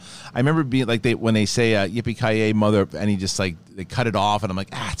problems, though. I remember being like when they say "yippee-ki-yay, mother," and he just they cut it off, and I'm like,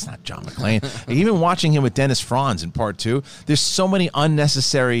 it's not John McClane. Even watching him with Dennis Franz in Part 2, there's so many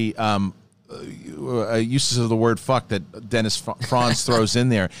unnecessary uses of the word "fuck" that Dennis Franz throws in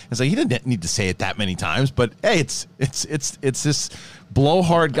there. It's like he didn't need to say it that many times, but hey, it's this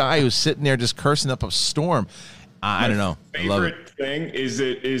blowhard guy who's sitting there just cursing up a storm. I don't know. I love it. Favorite thing is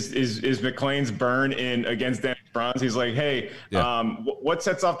McClane's burn in against Dennis Franz. He's like, hey, what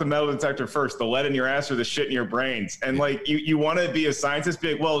sets off the metal detector first, the lead in your ass or the shit in your brains? And you want to be a scientist,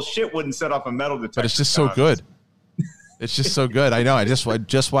 be like, well, shit wouldn't set off a metal detector. But it's just so good. It's just so good. I know. I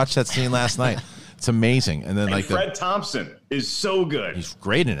just watched that scene last night. It's amazing. And then Fred Thompson is so good. He's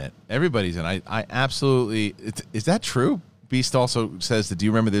great in it. Everybody's in it. I absolutely. Is that true? Beast also says that. Do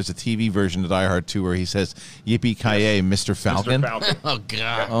you remember? There's a TV version of Die Hard 2 where he says "Yippee-ki-yay, Mr. Falcon." Mr. Falcon. Oh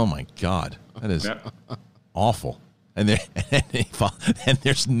God. Oh my God. That is awful. And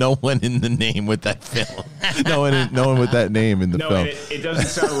there's no one in the name with that film. No one with that name in the film. And it doesn't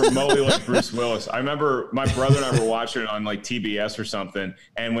sound remotely like Bruce Willis. I remember my brother and I were watching it on TBS or something,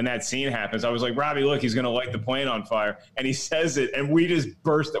 and when that scene happens, I was like, Robbie, look, he's going to light the plane on fire. And he says it, and we just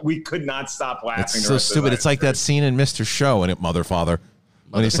burst. We could not stop laughing. It's so stupid. It's like that scene in Mr. Show in it, Mother Father.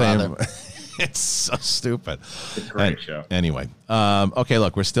 When he's saying... It's so stupid. It's a great show. Anyway, okay.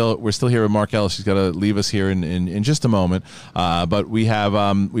 Look, we're still here with Mark Ellis. She's got to leave us here in just a moment. But we've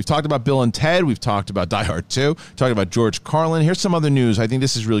talked about Bill and Ted. We've talked about Die Hard 2. Talked about George Carlin. Here's some other news. I think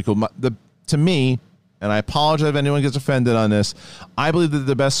this is really cool. To me, and I apologize if anyone gets offended on this, I believe that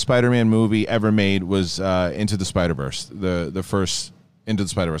the best Spider-Man movie ever made was Into the Spider-Verse, the first Into the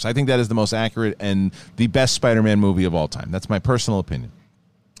Spider-Verse. I think that is the most accurate and the best Spider-Man movie of all time. That's my personal opinion.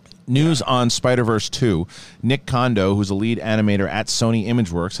 News on Spider-Verse 2. Nick Kondo, who's a lead animator at Sony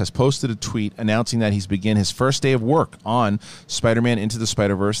Imageworks, has posted a tweet announcing that he's begun his first day of work on Spider-Man Into the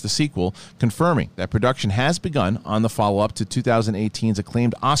Spider-Verse, the sequel, confirming that production has begun on the follow-up to 2018's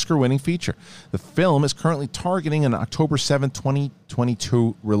acclaimed Oscar-winning feature. The film is currently targeting an October 7,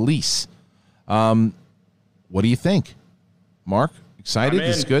 2022 release. What do you think? Mark, excited?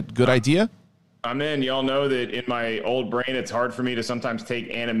 This is good? Good idea? I'm in. Y'all know that in my old brain, it's hard for me to sometimes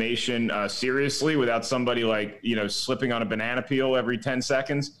take animation seriously without somebody slipping on a banana peel every 10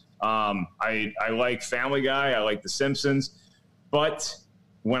 seconds. I like Family Guy. I like The Simpsons. But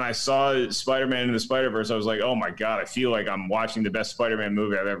when I saw Spider-Man Into the Spider-Verse, I was like, oh my God, I feel like I'm watching the best Spider-Man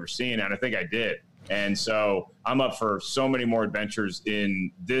movie I've ever seen. And I think I did. And so I'm up for so many more adventures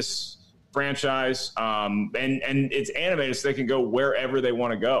in this franchise, and it's animated so they can go wherever they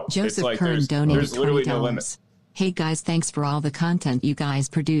want to go. Joseph Kern donated there's literally $20. no limit. Hey guys, thanks for all the content you guys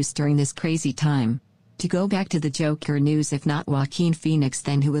produce during this crazy time. To go back to the Joker news, if not Joaquin Phoenix,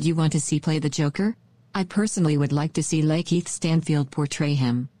 then who would you want to see play the Joker? I personally would like to see Lakeith Stanfield portray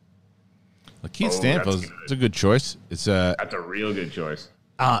him. Lakeith Stanfield, it's a good choice. It's That's a real good choice.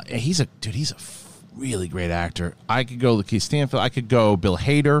 he's a really great actor. I could go Lakeith Stanfield. I could go Bill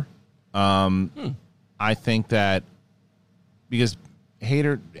Hader. I think that because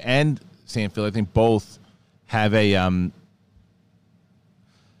Hader and Stanfield, I think both have a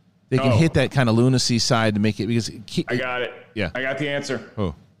they can hit that kind of lunacy side to make it because I got it. Yeah, I got the answer.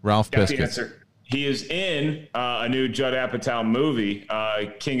 Oh, Ralph Got the Biscuit. answer. He is in a new Judd Apatow movie,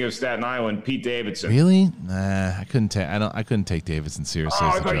 King of Staten Island. Pete Davidson. Really? Nah, I couldn't take. I couldn't take Davidson seriously. Oh,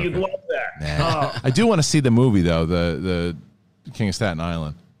 as I the thought you'd Joker. love that. Nah. I do want to see the movie though. The King of Staten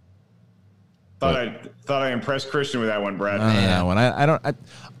Island. Thought I impressed Christian with that one, Brad. That one.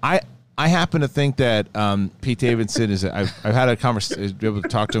 I happen to think that Pete Davidson is. I've had a conversation. Be able to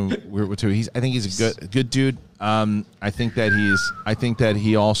talk to him. I think he's a good dude. I think that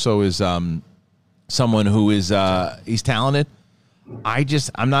he also is someone who is he's talented.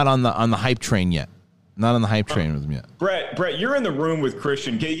 I'm not on the hype train yet. Not on the hype train with him yet. Brett, you're in the room with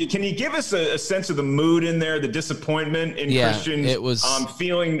Christian. Can you give us a sense of the mood in there, the disappointment in Christian's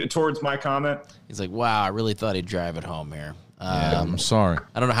feeling towards my comment? He's like, wow, I really thought he'd drive it home here. I'm sorry.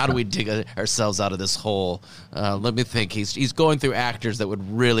 I don't know. How do we dig ourselves out of this hole? Let me think. He's going through actors that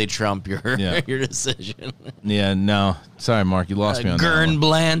would really trump your decision. Yeah, no. Sorry, Mark. You lost me on that Gern one.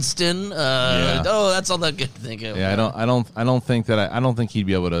 Blanston. Oh, that's all I could think of. Yeah, I don't think he'd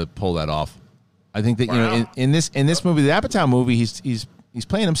be able to pull that off. I think that in this movie, the Apatow movie, he's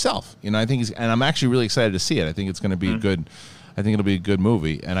playing himself. I think and I'm actually really excited to see it. I think it's going to be good. I think it'll be a good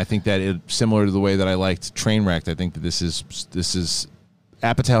movie, and I think that similar to the way that I liked Trainwrecked. I think that this is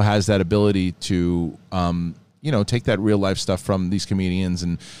Apatow has that ability to take that real life stuff from these comedians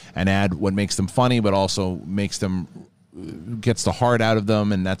and add what makes them funny, but also makes them gets the heart out of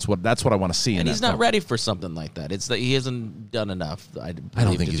them, and that's what I want to see. And he's not ready for something like that. It's that he hasn't done enough. I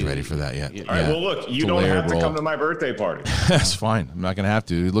don't think he's ready for that yet. All right, well, look, you don't have to come to my birthday party. That's fine. I'm not going to have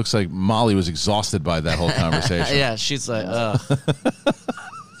to. It looks like Molly was exhausted by that whole conversation. Yeah, she's like, ugh.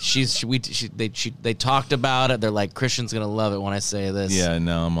 They talked about it. They're like, Christian's gonna love it when I say this. Yeah,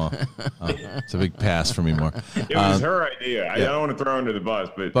 no, it's a big pass for me, Mark. It was her idea. I don't want to throw her under the bus,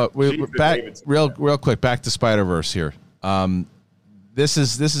 but we're back real quick. Back to Spider-Verse here. This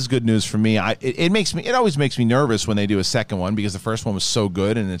is good news for me. It always makes me nervous when they do a second one because the first one was so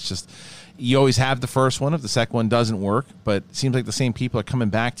good, and it's just you always have the first one if the second one doesn't work. But it seems like the same people are coming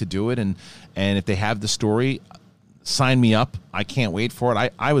back to do it, and if they have the story. Sign me up. I can't wait for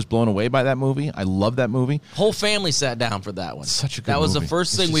it. I was blown away by that movie. I love that movie. Whole family sat down for that one. Such a good That was movie. the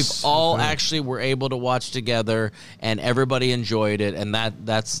first thing we've all actually were able to watch together, and everybody enjoyed it, and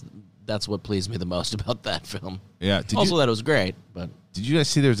that's what pleased me the most about that film. Yeah. That it was great, but did you guys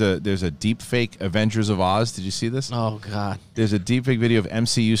see there's a deep fake Avengers of Oz? Did you see this? Oh God. There's a deep fake video of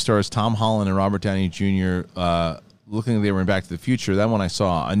MCU stars Tom Holland and Robert Downey Jr. Looking like they were in Back to the Future. That one I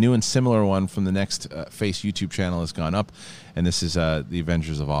saw. A new and similar one from the Next Face YouTube channel has gone up, and this is the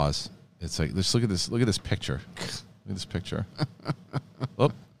Avengers of Oz. It's like, just look at this. Look at this picture. Look at this picture. Oh,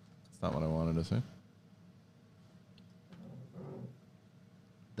 that's not what I wanted to say.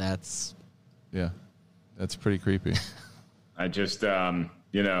 That's pretty creepy. I just when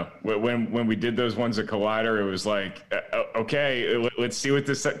we did those ones at Collider, it was like, okay, let's see what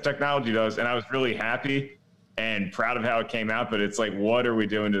this technology does, and I was really happy and proud of how it came out, but it's like, what are we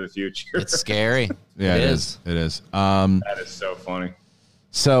doing to the future? It's scary. Yeah, it is. It is. That is so funny.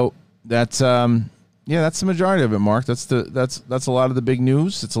 So that's that's the majority of it, Mark. That's a lot of the big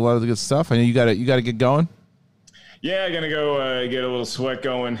news. It's a lot of the good stuff. I know you got to get going. Yeah, I'm gonna go get a little sweat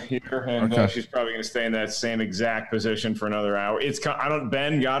going here, and Okay. she's probably gonna stay in that same exact position for another hour.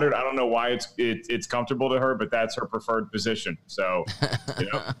 Ben Goddard. I don't know why it's comfortable to her, but that's her preferred position. So,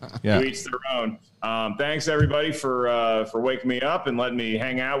 to each their own. Thanks everybody for waking me up and letting me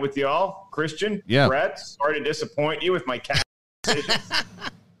hang out with y'all. Christian, Brett, sorry to disappoint you with my cat decisions.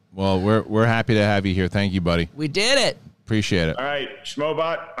 Well, we're happy to have you here. Thank you, buddy. We did it. Appreciate it. All right,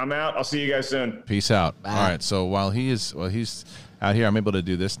 Schmobot, I'm out. I'll see you guys soon. Peace out. Bye. All right. So while he's out here, I'm able to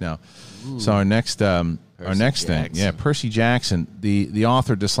do this now. Ooh. So our next thing, Percy Jackson. The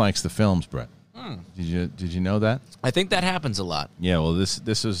author dislikes the films, Brett. Did you know that? I think that happens a lot. Yeah. Well, this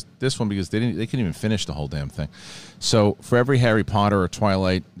one because they couldn't even finish the whole damn thing. So for every Harry Potter or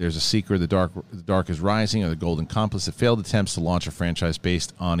Twilight, there's a seeker. The Dark is Rising or the Golden Compass. That failed attempts to launch a franchise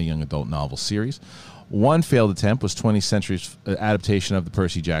based on a young adult novel series. One failed attempt was 20th Century's adaptation of the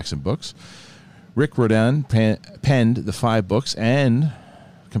Percy Jackson books. Rick Riordan penned the 5 books and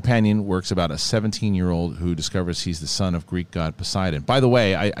companion works about a 17-year-old who discovers he's the son of Greek god Poseidon. By the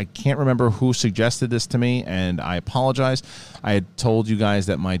way, I can't remember who suggested this to me, and I apologize. I had told you guys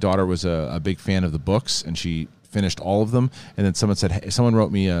that my daughter was a big fan of the books, and she finished all of them. And then someone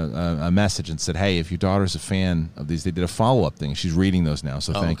wrote me a message and said, hey, if your daughter's a fan of these, they did a follow-up thing. She's reading those now,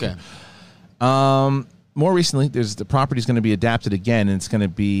 so thank you. More recently, the property is going to be adapted again, and it's going to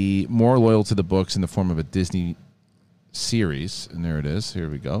be more loyal to the books in the form of a Disney series, and there it is. Here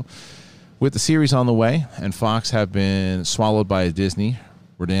we go. With the series on the way, and Fox have been swallowed by Disney,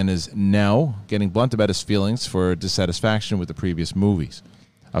 Rodan is now getting blunt about his feelings for dissatisfaction with the previous movies.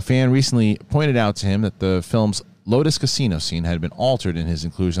 A fan recently pointed out to him that the film's Lotus Casino scene had been altered in his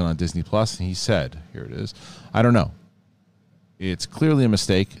inclusion on Disney Plus, and he said, here it is, I don't know. It's clearly a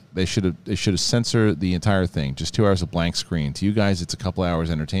mistake. They should have censored the entire thing. Just 2 hours of blank screen. To you guys, it's a couple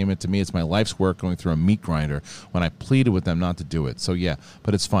hours entertainment. To me, it's my life's work going through a meat grinder when I pleaded with them not to do it. So, yeah,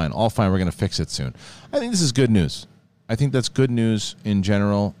 but it's fine. All fine. We're going to fix it soon. I think this is good news. I think that's good news in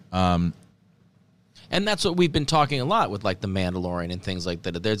general. And that's what we've been talking a lot with, like the Mandalorian and things like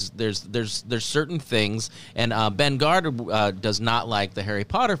that. There's certain things, and Ben Gardner does not like the Harry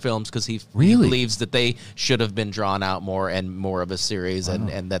Potter films because he believes that they should have been drawn out more and more of a series,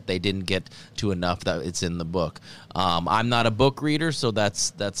 and that they didn't get to enough that it's in the book. I'm not a book reader, so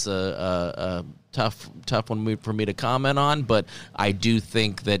that's a tough one for me to comment on, but I do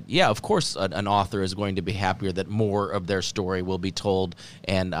think that, yeah, of course, an author is going to be happier that more of their story will be told,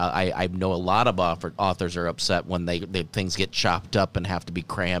 and I know a lot of authors are upset when they things get chopped up and have to be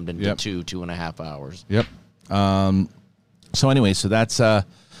crammed into 2.5 hours. Yep. So anyway, so that's I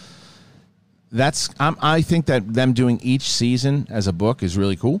think that them doing each season as a book is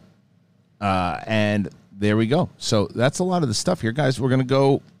really cool, and there we go. So that's a lot of the stuff here, guys. We're going to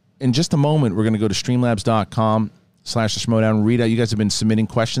go. In just a moment, we're going to go to streamlabs.com/theschmodown. Rita, you guys have been submitting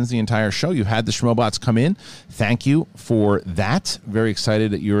questions the entire show. You've had the Schmobots come in. Thank you for that. Very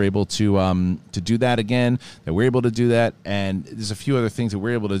excited that you're able to do that again, that we're able to do that. And there's a few other things that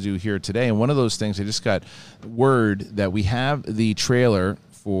we're able to do here today. And one of those things, I just got word that we have the trailer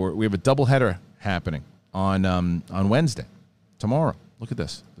we have a doubleheader happening on Wednesday, tomorrow. Look at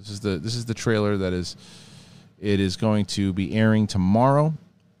this. This is the trailer it is going to be airing tomorrow.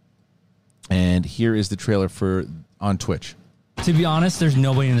 And here is the trailer on Twitch. To be honest, there's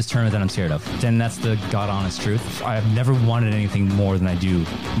nobody in this tournament that I'm scared of. And that's the God-honest truth. I have never wanted anything more than I do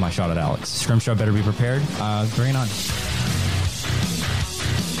my shot at Alex. Scrimshaw better be prepared. Bring it on.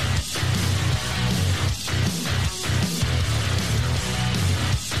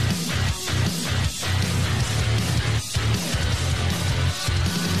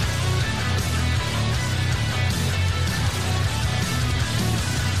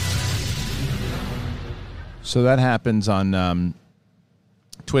 So that happens on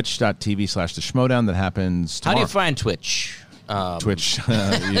twitch.tv/theschmodown. That happens tomorrow. How do you find Twitch? Twitch.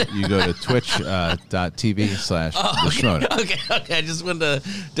 You go to twitch.tv/theschmodown. Okay. I just wanted to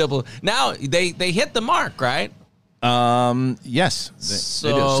double. Now, they hit the mark, right? Yes. So,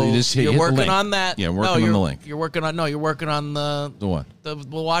 they do. So you just you're hit working the link. on that? Yeah, working on the link. You're working on the what? The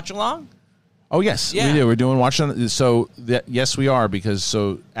watch-along? Oh, yes, we do. We're doing watch-along. So, yes, we are, because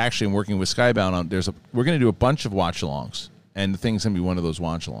actually I'm working with Skybound on, we're going to do a bunch of watch-alongs, and the thing's going to be one of those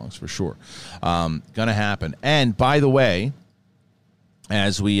watch-alongs for sure. Going to happen. And, by the way,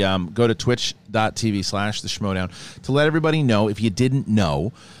 as we go to twitch.tv/theschmodown, to let everybody know, if you didn't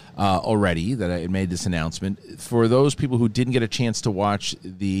know already that I had made this announcement, for those people who didn't get a chance to watch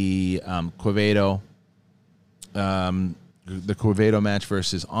the Quevedo match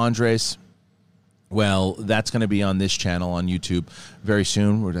versus Andres, well, that's going to be on this channel on YouTube very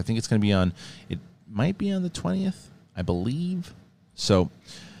soon. I think it's going to be it might be on the 20th, I believe. So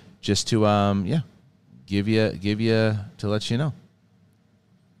just to, give you to let you know.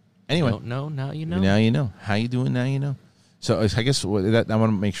 Anyway. No, now you know. Now you know. How you doing? Now you know. So I guess I want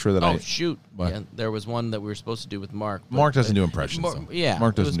to make sure that Oh, shoot. Yeah, there was one that we were supposed to do with Mark. Mark doesn't do impressions, though. Yeah,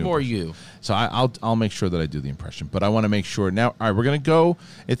 Mark doesn't do more impressions. you. So I'll make sure that I do the impression. But I want to make sure. Now, all right, we're going to go.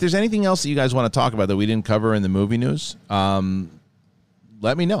 If there's anything else that you guys want to talk about that we didn't cover in the movie news,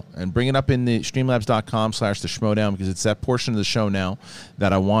 let me know. And bring it up in the streamlabs.com/theschmodown, because it's that portion of the show now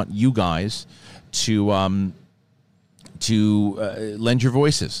that I want you guys to lend your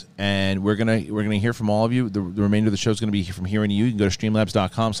voices, and we're gonna hear from all of you. The remainder of the show is gonna be from hearing you. You can go to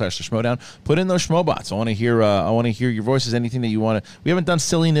streamlabs.com/theschmodown. Put in those schmobots. I want to hear your voices. Anything that you want to. We haven't done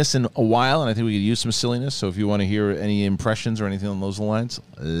silliness in a while, and I think we could use some silliness. So if you want to hear any impressions or anything along those lines,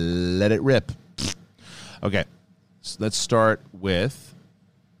 let it rip. Okay, so let's start with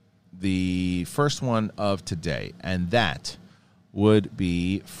the first one of today, and that would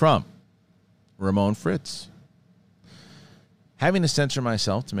be from Ramon Fritz. Having to censor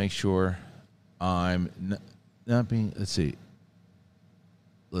myself to make sure I'm not being. Let's see.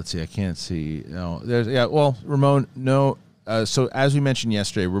 I can't see. No, well, Ramon, no. So as we mentioned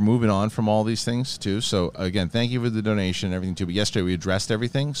yesterday, we're moving on from all these things too. So again, thank you for the donation and everything too. But yesterday we addressed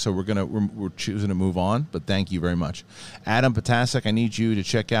everything, so we're choosing to move on. But thank you very much, Adam Potasek. I need you to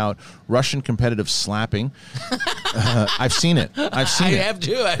check out Russian competitive slapping. I've seen it. I have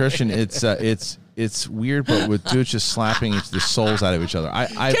too. Christian, it's weird, but with dudes just slapping the souls out of each other.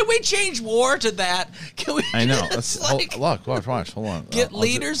 Can we change war to that? Can we? I know. Watch. Hold on. Get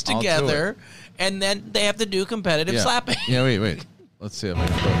leaders together. And then they have to do competitive slapping. Yeah, wait. Let's see if I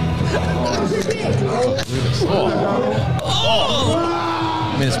can put it. Look at this.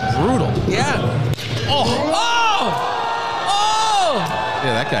 I mean, it's brutal. Yeah.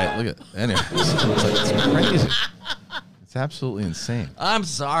 Yeah, that guy, look at it. Anyway, it's crazy. It's absolutely insane. I'm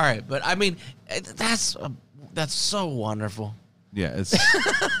sorry, but I mean, that's so wonderful. Yeah, it's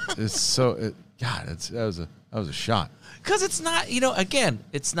so, that was a shot. Because it's not, again,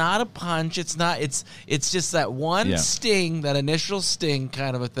 it's not a punch. It's just that one sting, that initial sting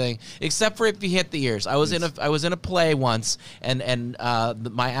kind of a thing. Except for if you hit the ears. I was in a play once, and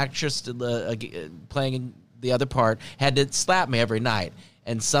my actress playing the other part had to slap me every night.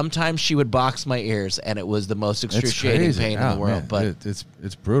 And sometimes she would box my ears, and it was the most excruciating pain in the world. Man, but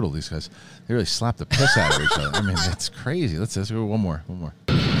it's brutal. These guys, they really slap the piss out of each other. I mean, it's crazy. Let's go one more.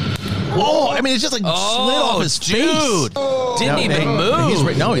 I mean, it's just like slid off his face. Didn't even move.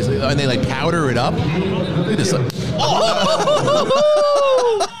 And they like powder it up. Look at this.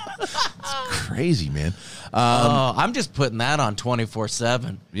 It's crazy, man. I'm just putting that on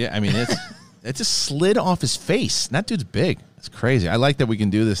 24/7. Yeah, I mean, it just slid off his face. That dude's big. It's crazy. I like that we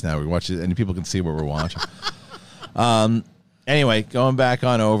can do this now. We watch it, and people can see what we're watching. Anyway, going back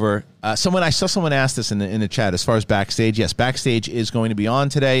on over. I saw someone ask this in the chat as far as backstage. Yes, backstage is going to be on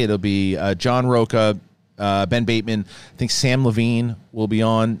today. It'll be John Roca, Ben Bateman. I think Sam Levine will be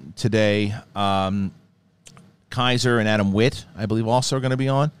on today. Kaiser and Adam Witt, I believe, also are going to be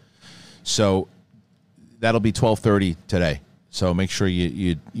on. So that'll be 12:30 today. So make sure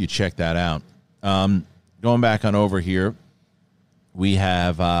you check that out. Going back on over here, we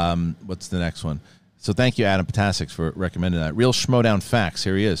have what's the next one? So thank you, Adam Potasek, for recommending that. Real Schmodown facts.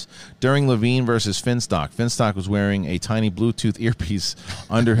 Here he is. During Levine versus Finstock was wearing a tiny Bluetooth earpiece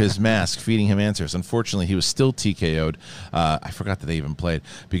under his mask, feeding him answers. Unfortunately, he was still TKO'd. I forgot that they even played,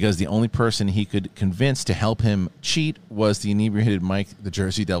 because the only person he could convince to help him cheat was the inebriated Mike, the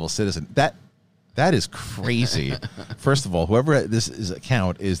Jersey Devil citizen. That is crazy. First of all, whoever this is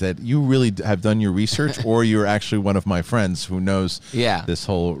account is, that you really have done your research, or you're actually one of my friends who knows this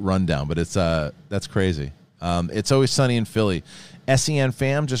whole rundown. But it's that's crazy. It's Always Sunny in Philly. SEN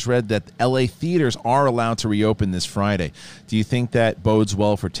fam just read that LA theaters are allowed to reopen this Friday. Do you think that bodes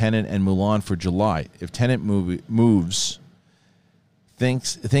well for Tenet and Mulan for July? If Tenet moves,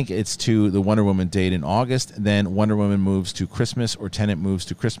 think it's to the Wonder Woman date in August, then Wonder Woman moves to Christmas, or Tenet moves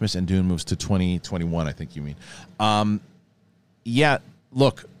to Christmas and Dune moves to 2021, I think you mean. Yeah,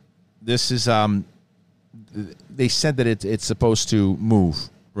 look, this is they said that it's supposed to move,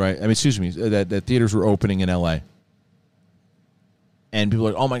 right? I mean, excuse me, that theaters were opening in LA. And people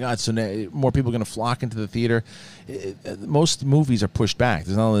are like, oh my God, so more people are going to flock into the theater. Most movies are pushed back.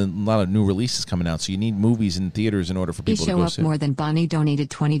 There's not a lot of new releases coming out, so you need movies in theaters in order for people to go see. You show up more than Bonnie donated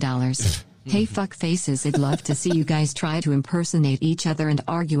 $20. Hey, fuck faces, I'd love to see you guys try to impersonate each other and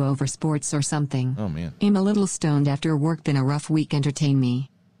argue over sports or something. Oh, man. I'm a little stoned after work, been a rough week, entertain me.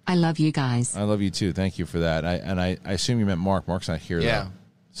 I love you guys. I love you too. Thank you for that. I assume you meant Mark. Mark's not here, though.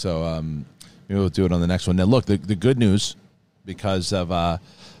 So maybe we'll do it on the next one. Now, look, the good news, because of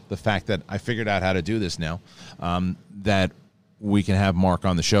the fact that I figured out how to do this now, that we can have Mark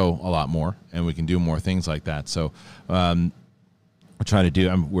on the show a lot more, and we can do more things like that. So we're trying to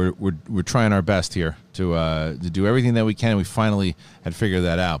do. We're trying our best here to do everything that we can. We finally had figured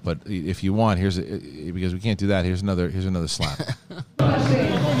that out. But if you want, because we can't do that. Here's another slap. Look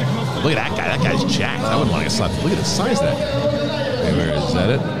at that guy. That guy's jacked. I wouldn't want to get slapped. Look at the size of that. Hey, where is that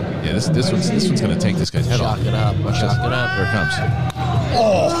it? Yeah, this one's going to take this guy's head off. Shock it up. Here it comes.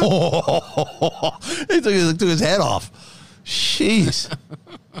 Oh! He took his head off. Jeez.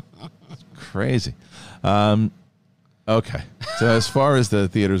 Crazy. Okay. So as far as the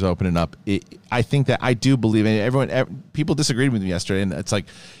theaters opening up, I think that I do believe, and people disagreed with me yesterday, and it's like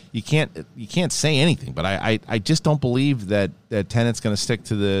you can't say anything, but I just don't believe that Tenet's going to stick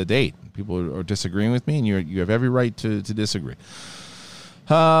to the date. People are disagreeing with me, and you have every right to disagree.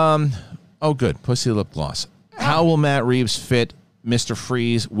 Oh, good. Pussy lip gloss. How will Matt Reeves fit Mr.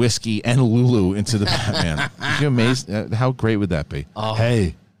 Freeze, Whiskey, and Lulu into the Batman. Are you amazed? How great would that be? Oh.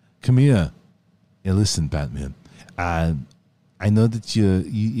 Hey, come here. Yeah, listen, Batman. I know that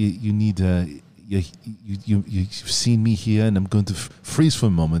you need you've seen me here, and I'm going to freeze for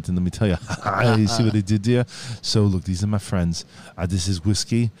a moment, and let me tell you, you see what I did there? So look, these are my friends. This is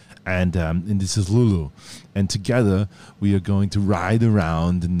Whiskey, and this is Lulu, and together we are going to ride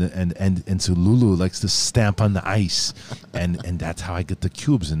around, and so Lulu likes to stamp on the ice, and that's how I get the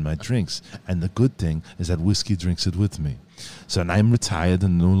cubes in my drinks. And the good thing is that Whiskey drinks it with me. So and I'm retired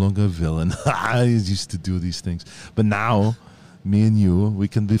and no longer a villain. I used to do these things, but now me and you, we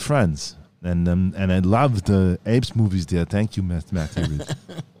can be friends. And I love the Apes movies there. Thank you, Matthew Reeves.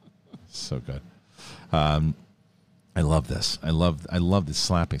 So good. I love this. I love this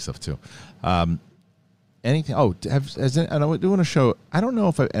slapping stuff too. Anything? Oh, and I do want to show. I don't know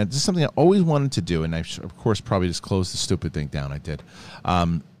if this is something I always wanted to do, and I of course probably just closed the stupid thing down. I did. I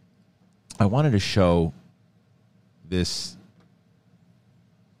wanted to show this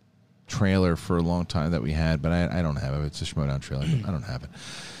trailer for a long time that we had, but I don't have it. It's a Schmodown trailer. I don't have it.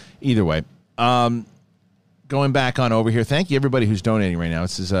 Either way, going back on over here, thank you everybody who's donating right now.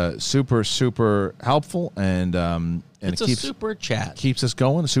 This is super, super helpful, and it's it keeps, a super chat. Keeps us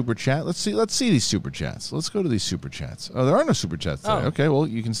going. Super chat. Let's see these super chats. Let's go to these super chats. Oh, there are no super chats today. Oh. Okay, well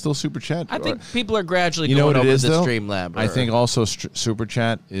you can still super chat. I think people are gradually you know going what over it is, the though? Streamlab. I think also super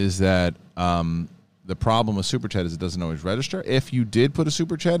chat is that the problem with super chat is it doesn't always register. If you did put a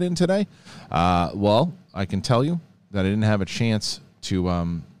super chat in today, well, I can tell you that I didn't have a chance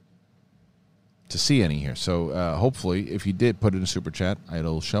to see any here. So hopefully, if you did put in a super chat,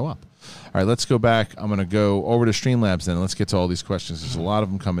 it'll show up. All right, let's go back. I'm going to go over to Streamlabs then. Let's get to all these questions. There's a lot of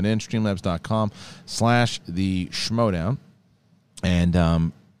them coming in. Streamlabs.com/the Schmodown.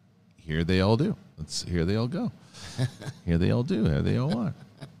 And here they all do. Here they all go. Here they all do. Here they all are.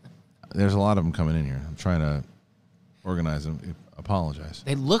 There's a lot of them coming in here. I'm trying to organize them. Apologize.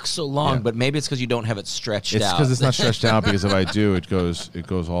 They look so long, but maybe it's because you don't have it stretched out. It's because it's not stretched out, because if I do, it goes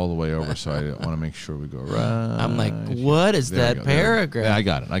all the way over. So I want to make sure we go right. I'm like, what is that paragraph? Yeah, I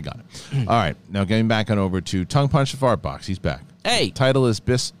got it. All right. Now getting back on over to Tongue Punch the Fart Box. He's back. Hey. Title is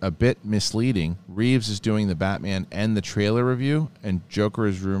a bit misleading. Reeves is doing the Batman and the trailer review, and Joker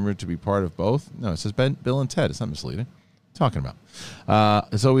is rumored to be part of both. No, it says Bill and Ted. It's not misleading. Talking about.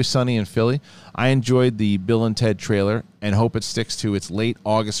 It's Always Sunny in Philly. I enjoyed the Bill and Ted trailer and hope it sticks to its late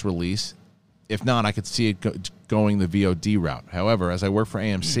August release. If not, I could see it going the VOD route. However, as I work for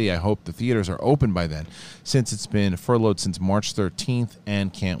AMC, I hope the theaters are open by then, since it's been furloughed since March 13th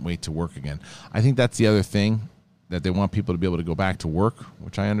and can't wait to work again. I think that's the other thing, that they want people to be able to go back to work,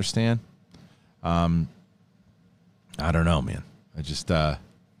 which I understand. I don't know, man. It just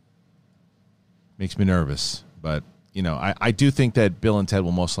makes me nervous, but you know, I do think that Bill and Ted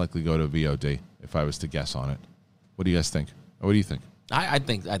will most likely go to VOD, if I was to guess on it. What do you guys think? What do you think? I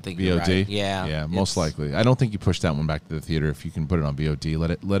think VOD? you're right. Yeah. Yeah, most likely. I don't think you push that one back to the theater if you can put it on VOD.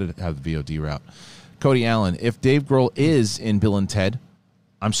 Let it have the VOD route. Cody Allen, if Dave Grohl is in Bill and Ted,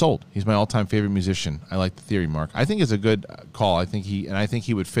 I'm sold. He's my all-time favorite musician. I like the theory, Mark. I think it's a good call. I think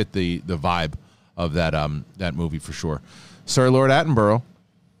he would fit the vibe of that movie for sure. Sir Lord Attenborough,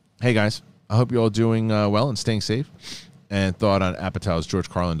 hey guys. I hope you're all doing well and staying safe. And thought on Apatow's George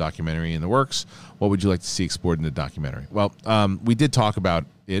Carlin documentary in the works. What would you like to see explored in the documentary? Well, we did talk about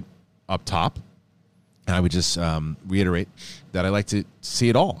it up top. And I would just reiterate that I like to see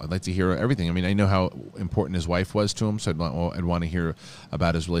it all. I'd like to hear everything. I mean, I know how important his wife was to him, so I'd want to hear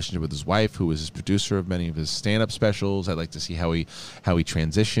about his relationship with his wife, who was his producer of many of his stand-up specials. I'd like to see how he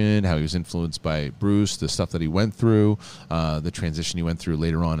transitioned, how he was influenced by Bruce, the stuff that he went through, the transition he went through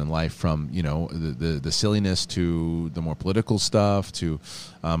later on in life from, you know, the silliness to the more political stuff to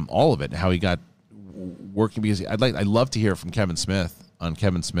all of it, how he got working. Because I'd love to hear from Kevin Smith on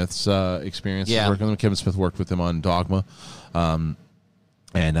Kevin Smith's experience working with him. Kevin Smith worked with him on Dogma, and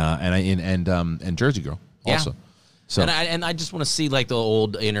Jersey Girl also. So and I just want to see like the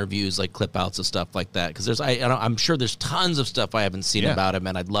old interviews, like clip outs of stuff like that, because I'm sure there's tons of stuff I haven't seen about him,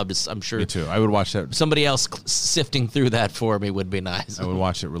 and I'd love to. I'm sure. Me too. I would watch that. Somebody else sifting through that for me would be nice. I would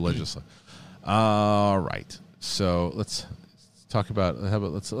watch it religiously. All right, so let's talk about.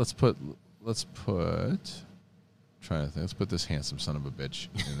 Let's put. Trying to think. Let's put this handsome son of a bitch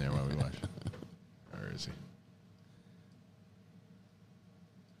in there while we watch. Where is he?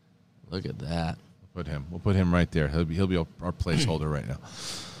 Look at that. We'll put him right there. He'll be our placeholder right now.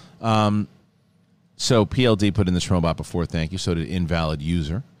 So PLD put in this robot before. Thank you. So did Invalid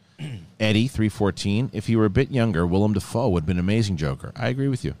User. Eddie 314. If he were a bit younger, Willem Dafoe would have been an amazing Joker. I agree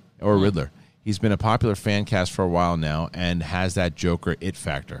with you. Or Riddler. He's been a popular fan cast for a while now and has that Joker it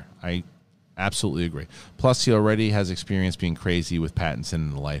factor. I absolutely agree. Plus, he already has experience being crazy with Pattinson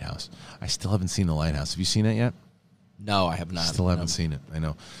in The Lighthouse. I still haven't seen The Lighthouse. Have you seen it yet? No, I have not. Still haven't seen it. I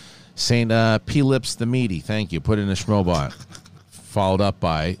know. Saint P. Lips the Meaty, thank you. Put in a Schmobot. Followed up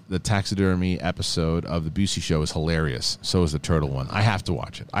by the taxidermy episode of the Busey Show is hilarious. So is the turtle one. I have to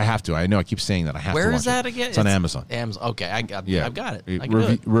watch it. I have to. I know I keep saying that. I have to watch it. Where is that again? It's on Amazon. Amazon. Okay, I've got it. I can do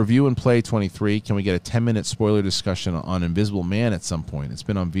it. Review and Play 23. Can we get a 10-minute spoiler discussion on Invisible Man at some point? It's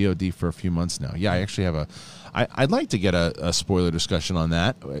been on VOD for a few months now. Yeah, I actually have I'd like to get a spoiler discussion on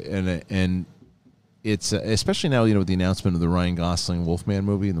that. And it's especially now, with the announcement of the Ryan Gosling Wolfman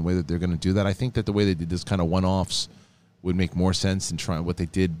movie and the way that they're going to do that. I think that the way they did this kind of one-offs would make more sense than trying what they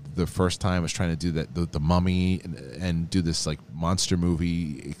did the first time was trying to do that the Mummy and do this like monster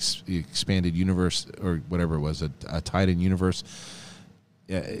movie expanded universe or whatever it was, a tied-in universe.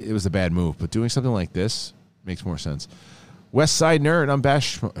 It was a bad move, but doing something like this makes more sense. West Side Nerd,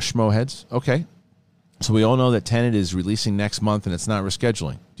 unbashed schmoheads. Okay, so we all know that Tenet is releasing next month and it's not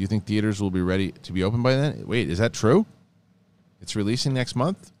rescheduling. Do you think theaters will be ready to be open by then? Wait, is that true? It's releasing next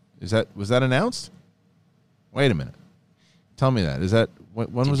month? Was that announced? Wait a minute. Tell me that. Is that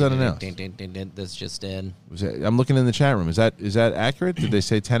when was that announced? That's just in. I'm looking in the chat room. Is that accurate? Did they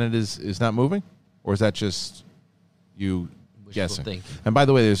say Tenet is not moving, or is that just you guessing? Thinking. And by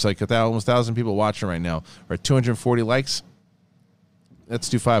the way, there's like almost 1,000 people watching right now. We're at 240 likes. Let's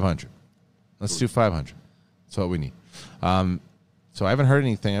do 500. Let's do 500. That's what we need. So I haven't heard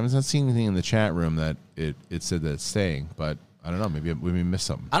anything. I haven't seen anything in the chat room that it said that it's staying, but I don't know. Maybe we missed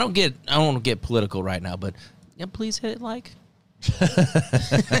something. I don't want to get political right now, but yeah, please hit like.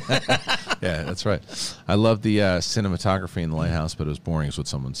 Yeah, that's right. I love the cinematography in The Lighthouse, but it was boring is what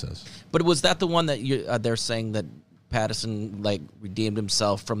someone says. But was that the one that they're saying that Pattinson like redeemed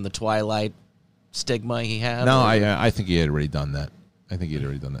himself from the Twilight stigma he had? No, I think he had already done that.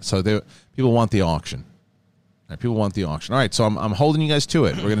 So people want the auction. All right, people want the auction. All right, so I'm holding you guys to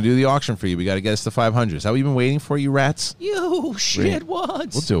it. We're going to do the auction for you. We got to get us to 500. Is that what you've been waiting for, you rats? You shit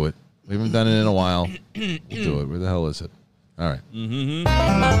once. We'll do it. We haven't done it in a while. We'll do it. Where the hell is it? All right. Mm-hmm.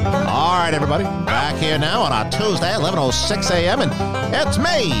 All right, everybody. Back here now on a Tuesday, 11:06 a.m. And it's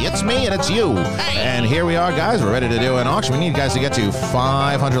me, and it's you. Hey. And here we are, guys. We're ready to do an auction. We need you guys to get to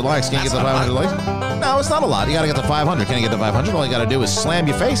 500 likes. Can you get the 500 likes? No, it's not a lot. You got to get to 500. Can you get to 500? All you got to do is slam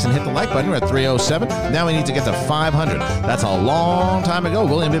your face and hit the like button. We're at 307. Now we need to get to 500. That's a long time ago.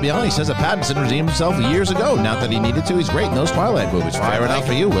 William Bibiani says that Pattinson redeemed himself years ago. Not that he needed to. He's great in those Twilight movies. Fire it out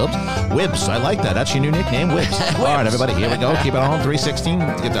for you, Wibbs. Wibbs. I like that. That's your new nickname, Wibbs. All right, everybody. Here we go. Keep it on. 316 to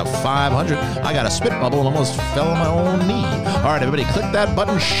get to 500. I got a spit bubble and almost fell on my own knee. All right, everybody, click that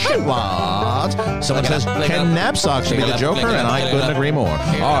button. Shitwads. Someone says Ken Knapsack should be the Joker, and I couldn't agree more.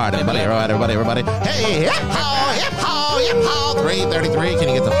 All right, everybody. Hey, hip-ho, 333. Can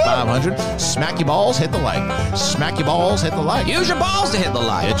you get to 500? Smack your balls, hit the like. Smack your balls, hit the like. Use your balls to hit the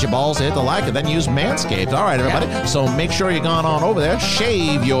like. Hit your balls to hit the like, and then use Manscaped. All right, everybody. Yeah. So make sure you've gone on over there.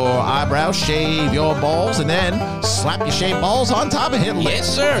 Shave your eyebrows, shave your balls, and then slap your shaved balls on top and hit lick. Yes,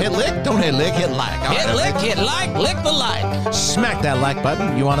 sir. Hit lick, don't hit lick, hit like. Hit lick, hit like, lick the like. Smack that like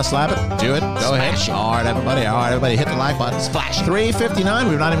button. You want to slap it? Do it. Go ahead. All right, everybody, hit the like button. Splash. 359.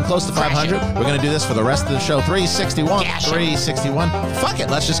 We're not even close to 500. We're going to do this for the rest of the show. 361. Gash 361. Fuck it.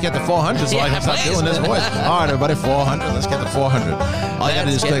 Let's just get to 400 so I can stop doing this voice. All right, everybody, 400. Let's get to 400. All you got to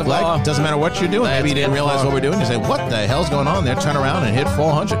do is click like. Doesn't matter what you're doing. Maybe you didn't realize what we're doing. You say, what the hell's going on there? Turn around and hit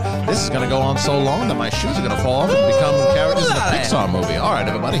 400. This is going to go on so long that my shoes are going to fall off and become characters in a Pixar movie. All right,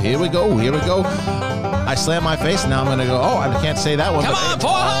 everybody, here we go. I slammed my face, and now I'm going to go, I can't say that one. Come on,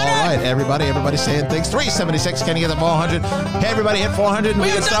 400! All right, everybody saying things. 376, can you get the 400? Hey, everybody, hit 400, and we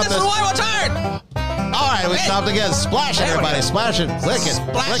can stop this. We're tired! All right, we stopped again. Splash it, everybody. Splash it. Click it.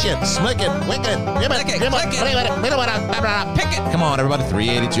 Flick it. Smick it. Wick it. Give it. Pick it. Come on, everybody.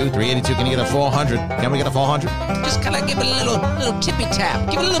 382. Can you get a 400? Can we get a 400? Just kind of give it a little tippy tap.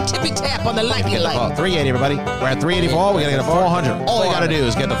 Give it a little tippy tap on the like you like. 380, everybody. We're at 384. We got to get a 400. All you got to do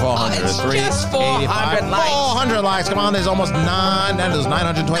is get the 400. It's just 400 likes. 400 likes. Come on, there's almost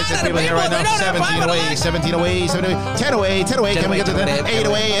 926 people here right now. 17 away. 10 away. Can we get to 10? 8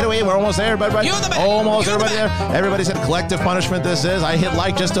 away. We're almost there, everybody. Almost everybody there. Everybody said collective punishment this is. I hit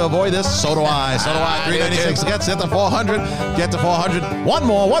like just to avoid this. So do I. 396 gets it to 400. Get to 400. One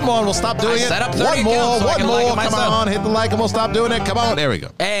more, and we'll stop doing it. Set up 30 one more. Like Come on, hit the like, and we'll stop doing it. Come on. There we go.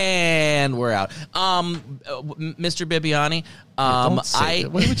 And we're out. Mr. Bibiani. Why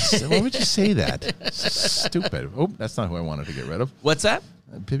would you say that? Stupid. Oh, that's not who I wanted to get rid of. What's that?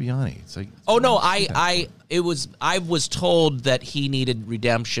 Bibiani. It's like, Oh no, I was told that he needed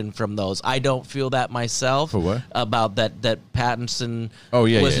redemption from those. I don't feel that myself. For what? About that Pattinson. Oh,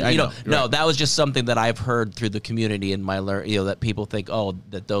 yeah, was, yeah, I you know. know, You're no, right. that was just something that I've heard through the community in my that people think, oh,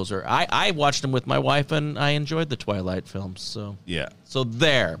 that those are. I watched them with my wife and I enjoyed the Twilight films. So yeah. So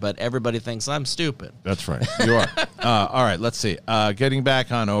there, but everybody thinks I'm stupid. That's right. You are. All right, let's see. Getting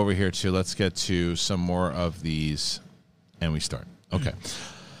back on over here, too, let's get to some more of these, and we start. Okay.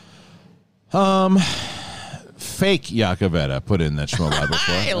 Fake Yakavetta put in that Schmobot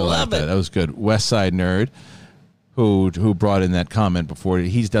before. I love that. it. That was good. West Side Nerd, who brought in that comment before,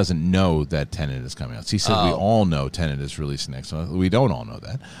 he doesn't know that Tenet is coming out. So he said we all know Tenet is releasing next month. We don't all know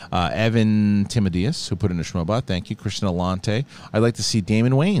that. Evan Timadius, who put in a Schmobot. Thank you. Christian Alante. I'd like to see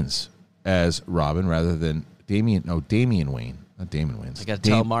Damon Wayans as Robin rather than Damian Wayne. Not Damon Wayans. I got a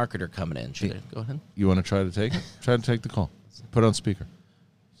telemarketer coming in. Should I go ahead? You want to try to take it? Try to take the call. Put it on speaker.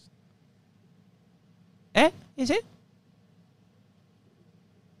 Is it?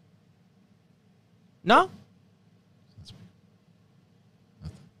 No?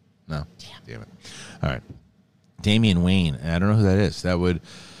 No. Damn it. All right. Damian Wayne. I don't know who that is. That would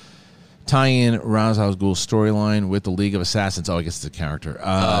tie in Ra's al Ghul's storyline with the League of Assassins. Oh, I guess it's a character.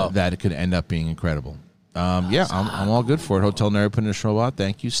 That could end up being incredible. Yeah, I'm all good for it. Hotel Nerd put in a Schmobot.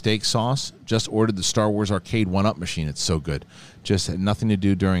 Thank you. Steak Sauce. Just ordered the Star Wars Arcade 1-Up machine. It's so good. Just had nothing to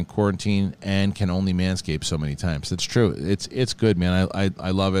do during quarantine and can only manscape so many times. It's true. It's good, man.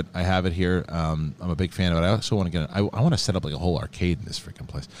 I love it. I have it here. I'm a big fan of it. I also want to get it. I want to set up like a whole arcade in this freaking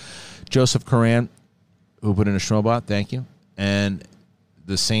place. Joseph Coran, who put in a Schmobot. Thank you. And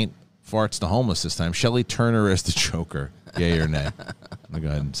the Saint farts the homeless this time. Shelley Turner as the Joker. Yay or nay? I'm going to go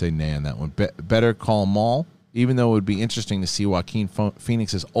ahead and say nay on that one. Better Call Maul. Even though it would be interesting to see Joaquin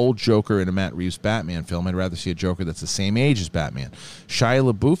Phoenix's old Joker in a Matt Reeves Batman film, I'd rather see a Joker that's the same age as Batman. Shia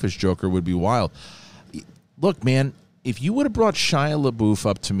LaBeouf as Joker would be wild. Look, man, if you would have brought Shia LaBeouf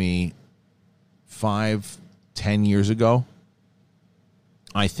up to me 5-10 years ago,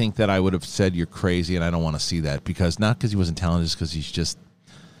 I think that I would have said you're crazy and I don't want to see that. Because not because he wasn't talented, just because he's just,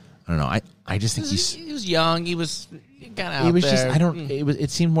 I don't know. I just think He was young. He was kind of out it was there. just it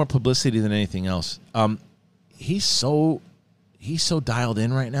seemed more publicity than anything else. He's so dialed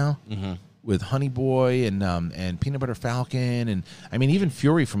in right now with Honey Boy and Peanut Butter Falcon, and I mean even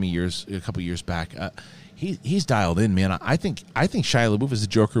Fury from a couple years back. He's dialed in, man. I think Shia LaBeouf as the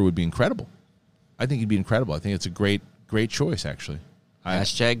Joker would be incredible. I think he'd be incredible. I think it's a great choice actually.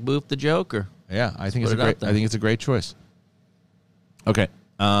 Hashtag Boof the Joker. Yeah, I think it's a great choice. Okay.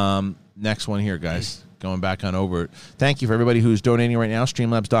 Next one here, guys. Going back on over. Thank you for everybody who's donating right now.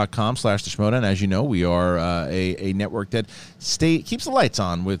 Streamlabs.com/theshmodown. As you know, we are a network that keeps the lights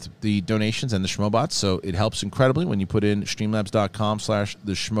on with the donations and the Schmobots, so it helps incredibly when you put in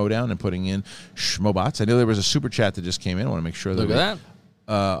streamlabs.com/theshmodown and putting in Schmobots. I know there was a super chat that just came in. I want to make sure that Look at that.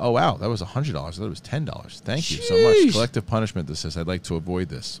 Oh, wow. That was $100. I thought it was $10. Thank you so much. Collective punishment, this says. I'd like to avoid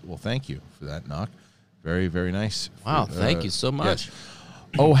this. Well, thank you for that, Knock. Very, very nice. Wow, thank you so much. Yes.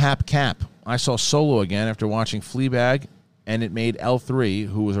 OHAP Cap. I saw Solo again after watching Fleabag, and it made L3,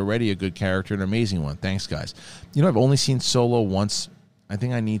 who was already a good character, an amazing one. Thanks, guys. You know, I've only seen Solo once. I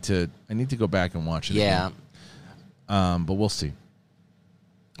think I need to go back and watch it again. But we'll see.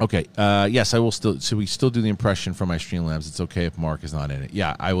 Okay. Yes, I will still. So we still do the impression from my Streamlabs. It's okay if Mark is not in it.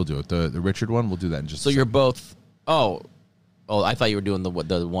 Yeah, I will do it. The Richard one, we'll do that in just. So you're both. Oh, I thought you were doing the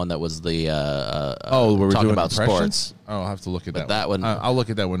one that was the. where we're talking doing about impressions? sports. Oh, I'll have to look at But that one. I'll look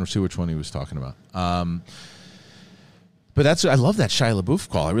at that one and see which one he was talking about. But I love that Shia LaBeouf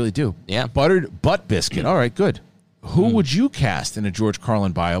call. I really do. Yeah. Buttered butt biscuit. All right, good. Who would you cast in a George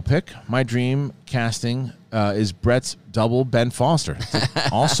Carlin biopic? My dream casting is Brett's double, Ben Foster.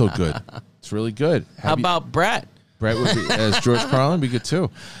 Also good. It's really good. How about Brett? Brett would be as George Carlin. Be good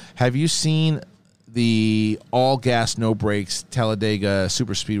too. Have you seen the all gas no brakes Talladega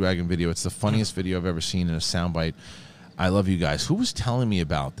Super Speedwagon video? It's the funniest video I've ever seen in a soundbite. I love you guys. Who was telling me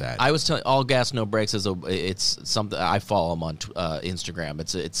about that? I was telling All Gas No Brakes it's something I follow him on Instagram.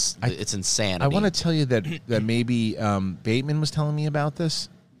 It's insanity. I want to tell you that maybe Bateman was telling me about this.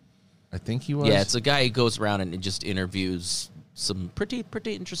 I think he was. Yeah, it's a guy who goes around and just interviews some pretty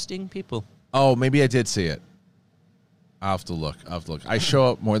interesting people. Oh, maybe I did see it. I'll have to look. I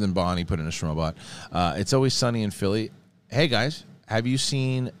show up more than Bonnie put in a Schmobot. It's Always Sunny in Philly. Hey guys, have you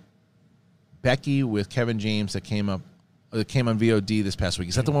seen Becky with Kevin James that came on VOD this past week?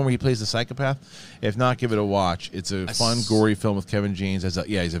 Is that the one where he plays the psychopath? If not, give it a watch. It's a fun, gory film with Kevin James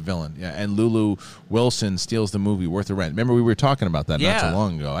he's a villain. Yeah, and Lulu Wilson steals the movie. Worth the rent. Remember we were talking about that not so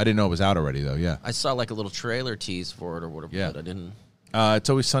long ago. I didn't know it was out already though. Yeah, I saw like a little trailer tease for it or whatever. Yeah. But I didn't. It's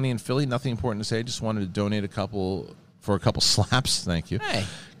always sunny in Philly. Nothing important to say. Just wanted to donate a couple slaps. Thank you. Hey.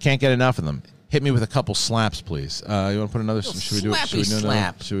 Can't get enough of them. Hit me with a couple slaps, please. You want to put another? Should we do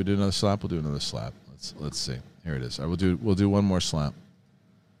slap. Should we do another slap? We'll do another slap. Let's see. Here it is. All right, we'll do one more slap.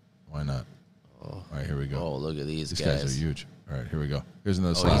 Why not? All right, here we go. Oh, look at these guys are huge. All right, here we go. Here's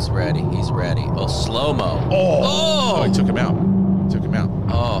another Oh, slap. he's ready. He's ready. Oh, slow-mo. Oh, he took him out.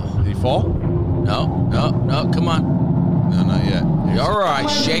 Oh. Did he fall? No, come on. No, not yet. All right,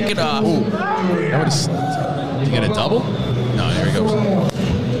 shake it off. Did he get a double? No, there he goes.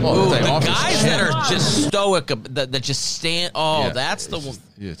 Oh, the guys that are just stoic, that just stand. Oh, Yeah, that's the one.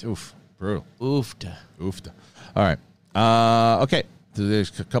 Oof. Brutal. Oofta. All right. Okay.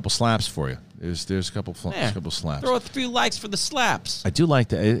 There's a couple slaps for you. There's a couple slaps. Throw a few likes for the slaps. I do like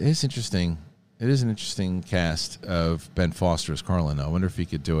that. It's interesting. It is an interesting cast of Ben Foster as Carlin. I wonder if he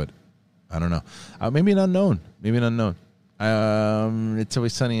could do it. I don't know. Maybe an unknown. It's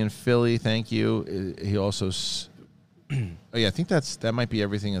Always Sunny in Philly. Thank you. He also. Oh yeah, I think that might be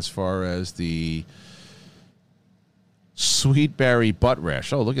everything as far as the Sweet Berry butt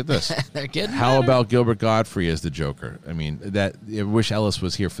rash. Oh, look at this. They're getting How better. about Gilbert Godfrey as the Joker? I mean, I wish Ellis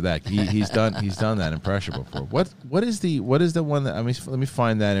was here for that. He's done that impression before. What is the one that? Let me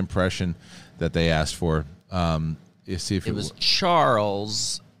find that impression that they asked for. See if it was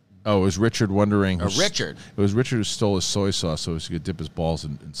Charles. Oh, it was Richard wondering. Richard. It was Richard who stole his soy sauce so he could dip his balls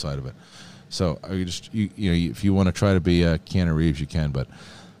inside of it. So you if you want to try to be Keanu Reeves, you can. But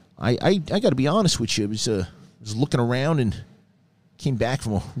I got to be honest with you. I was looking around and came back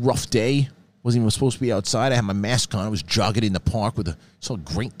from a rough day. Wasn't even supposed to be outside. I had my mask on. I was jogging in the park saw a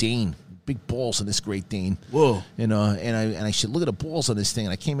Great Dane. Big balls on this Great Dane. Whoa. And I said, look at the balls on this thing.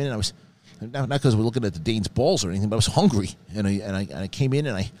 And I came in and I was not because we're looking at the Dane's balls or anything, but I was hungry. And I came in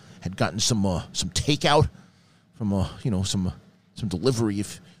and I had gotten some takeout from some delivery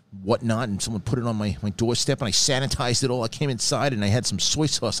if whatnot, and someone put it on my doorstep, and I sanitized it all. I came inside and I had some soy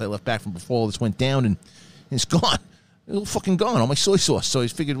sauce I left back from before all this went down, and it's gone. It's all fucking gone, all my soy sauce. So I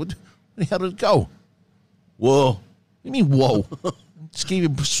figured, where the hell did it go? Whoa. What do you mean, whoa? Just gave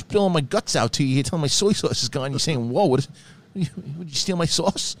you spilling my guts out to you. You're telling my soy sauce is gone. You're saying, whoa, would you steal my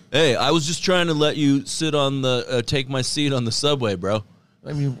sauce? Hey, I was just trying to let you sit on take my seat on the subway, bro.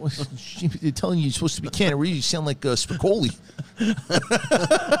 I mean, they're telling you you're supposed to be Keanu Reeves. You sound like Spicoli.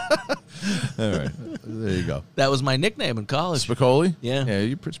 All right, there you go. That was my nickname in college. Spicoli? Yeah.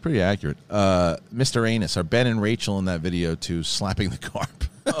 It's pretty accurate. Mr. Anus, are Ben and Rachel in that video too, slapping the carp?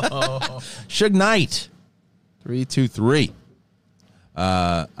 Oh. Suge Knight, 323.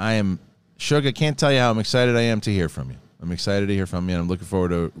 I am Suge. I can't tell you how I'm excited I am to hear from you. I'm excited to hear from you, and I'm looking forward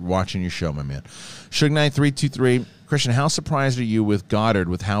to watching your show, my man. Suge Knight 323. Christian, how surprised are you with Goddard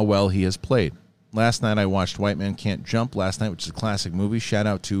with how well he has played? Last night I watched White Man Can't Jump last night, which is a classic movie. Shout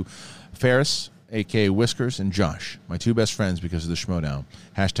out to Ferris, a.k.a. Whiskers, and Josh, my two best friends because of the Schmodown.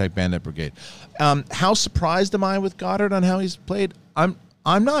 # Bandit Brigade. How surprised am I with Goddard on how he's played? I'm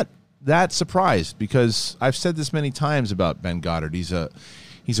not that surprised because I've said this many times about Ben Goddard. He's a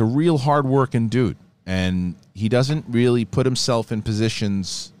real hard-working dude, and he doesn't really put himself in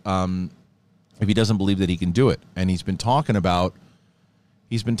positions if he doesn't believe that he can do it. And he's been talking about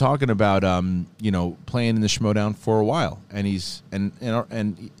playing in the Schmodown for a while. And he's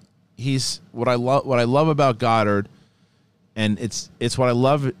what I love about Goddard, and it's what I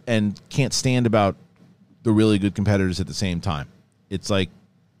love and can't stand about the really good competitors at the same time. It's like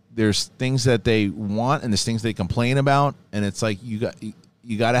there's things that they want and there's things they complain about, and it's like you got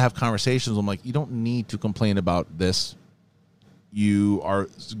to have conversations. I'm like, you don't need to complain about this. You are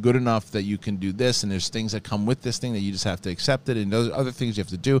good enough that you can do this, and there's things that come with this thing that you just have to accept it, and there's other things you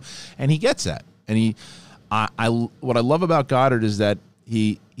have to do, and he gets that. And what I love about Goddard is that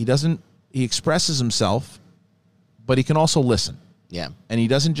he expresses himself, but he can also listen. Yeah. And he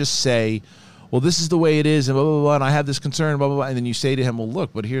doesn't just say, well, this is the way it is, and blah, blah, blah, and I have this concern, blah, blah, blah, and then you say to him, well,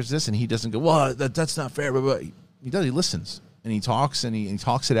 look, but here's this, and he doesn't go, well, that's not fair, blah, blah. He does, he listens, and he talks, and he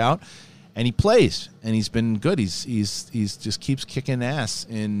talks it out. And he plays, and he's been good. He's just keeps kicking ass.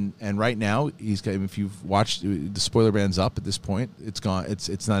 And right now, he's got. If you've watched, the spoiler band's up at this point. It's gone.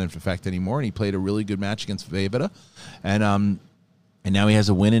 It's not in effect anymore. And he played a really good match against Vejvoda, and now he has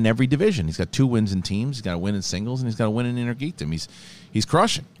a win in every division. He's got 2 wins in teams. He's got a win in singles, and he's got a win in intergeekdom. He's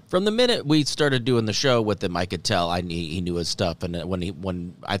crushing. From the minute we started doing the show with him, I could tell he knew his stuff. And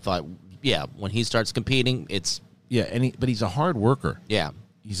when I thought, when he starts competing, it's but he's a hard worker. Yeah.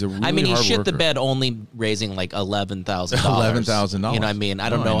 He's a really I mean, he hard shit worker. the bed only raising like $11,000. $11,000. You know what I mean? I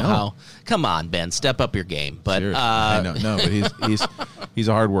don't know how. Come on, Ben, step up your game. But I know, but he's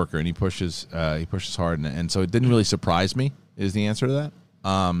a hard worker, and he pushes hard, and so it didn't really surprise me is the answer to that.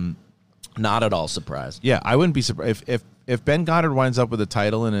 Not at all surprised. Yeah, I wouldn't be surprised if Ben Goddard winds up with a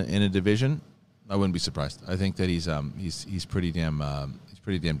title in a division. I wouldn't be surprised. I think that he's pretty damn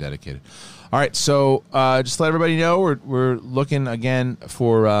dedicated. All right, so just to let everybody know, we're looking again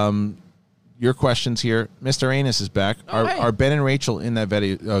for your questions here. Mr. Anus is back. Are Ben and Rachel in that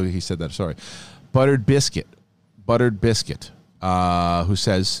video? Oh, he said that. Sorry. Buttered Biscuit, who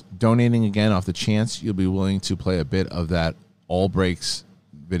says, donating again off the chance you'll be willing to play a bit of that All Breaks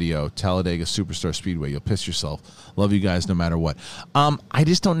video, Talladega Superstar Speedway. You'll piss yourself. Love you guys no matter what. I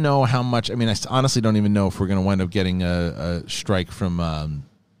just don't know how much. I mean, I honestly don't even know if we're going to wind up getting a strike from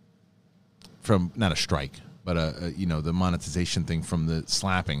not a strike, but the monetization thing from the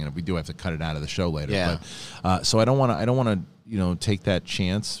slapping, and if we do have to cut it out of the show later. Yeah. But, so I don't want to take that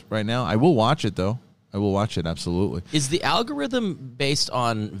chance right now. I will watch it though. I will watch it, absolutely. Is the algorithm based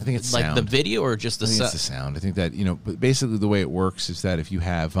on I think it's like sound. the video or just the I think it's the sound. I think that, but basically the way it works is that if you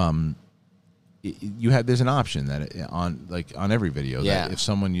have there's an option that on every video that if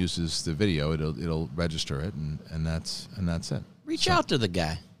someone uses the video, it'll register it and that's it. Reach out to the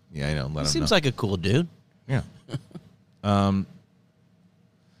guy. Yeah, I know. Let him seems know. like a cool dude. Yeah.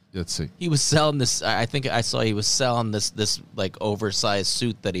 Let's see. He was selling this. I think I saw he was selling this like oversized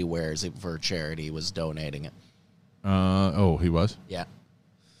suit that he wears for charity. He was donating it. He was? Yeah.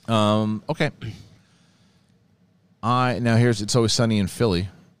 Okay. Now here's It's Always Sunny in Philly,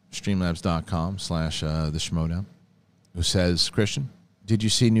 streamlabs.com/the Schmodown, who says, Christian, did you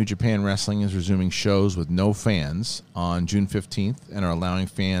see New Japan Wrestling is resuming shows with no fans on June 15th and are allowing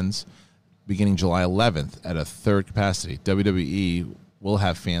fans beginning July 11th at a third capacity? WWE will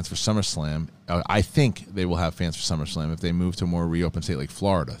have fans for SummerSlam. I think they will have fans for SummerSlam if they move to a more reopened state like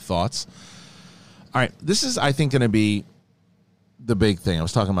Florida. Thoughts? All right, this is, I think, going to be the big thing. I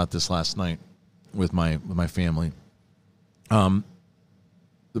was talking about this last night with my family. The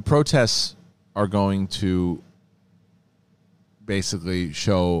protests are going to basically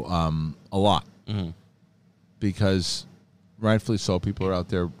show a lot because rightfully so, people are out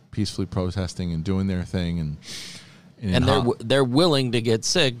there peacefully protesting and doing their thing, and they're willing to get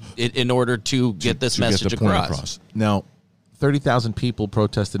sick in order to get this message across. Now, 30,000 people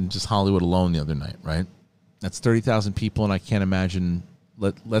protested in just Hollywood alone the other night, right? That's 30,000 people, and I can't imagine.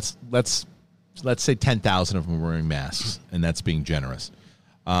 Let's say 10,000 of them were wearing masks, and that's being generous.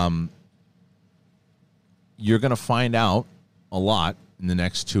 You're going to find out a lot in the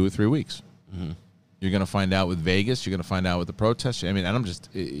next 2 or 3 weeks. Mm-hmm. You're going to find out with Vegas. You're going to find out with the protests. I mean, and I'm just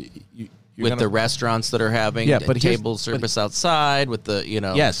with the restaurants that are having table service outside. With the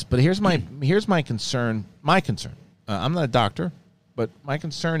yes, but here's my concern. My concern. I'm not a doctor, but my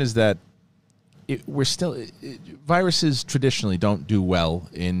concern is that viruses traditionally don't do well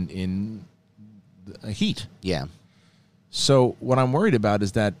in heat. Yeah. So what I'm worried about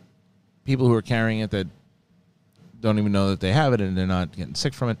is that people who are carrying it that don't even know that they have it and they're not getting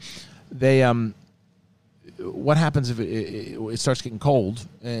sick from it, they what happens if it starts getting cold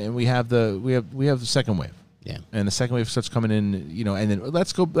and we have the second wave? Yeah. And the second wave starts coming in, and then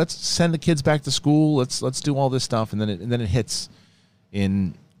let's send the kids back to school. Let's do all this stuff, and then it hits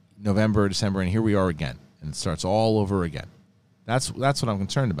in November, December, and here we are again, and it starts all over again. That's what I'm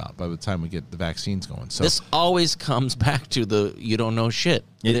concerned about by the time we get the vaccines going. So this always comes back to the you don't know shit.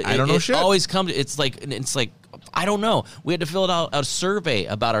 I don't know shit. Always comes. It's like I don't know. We had to fill out a survey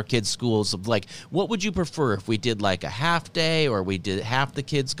about our kids' schools of like, what would you prefer if we did like a half day or we did half the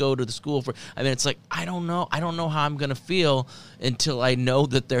kids go to the school for? I mean, it's like I don't know how I'm gonna feel until I know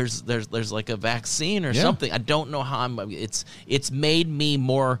that there's like a vaccine or something. I don't know how it's made me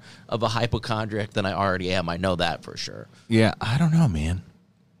more of a hypochondriac than I already am. I know that for sure. Yeah, I don't know, man.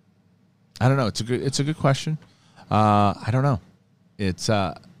 I don't know. It's a good question. I don't know. It's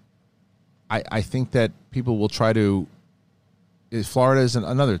I think that people will try to. Florida is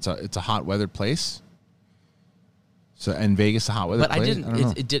another. It's a hot weather place. So and Vegas a hot weather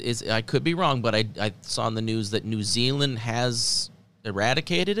place. But I could be wrong, but I saw in the news that New Zealand has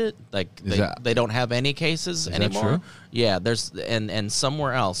eradicated it. Like they don't have any cases anymore. That true? Yeah, there's and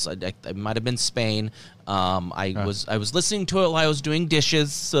somewhere else. It might have been Spain. I was listening to it while I was doing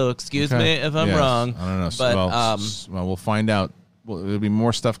dishes, so excuse me if I'm wrong. I don't know. But well, we'll find out. Well, there'll be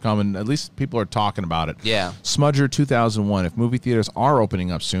more stuff coming. At least people are talking about it. Yeah. Smudger 2001. If movie theaters are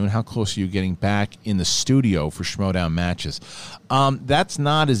opening up soon, how close are you getting back in the studio for Schmodown matches? That's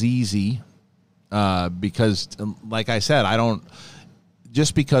not as easy because, like I said, I don't.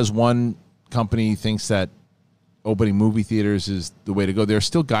 Just because one company thinks that opening movie theaters is the way to go, there are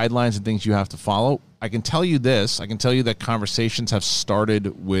still guidelines and things you have to follow. I can tell you this. I can tell you that conversations have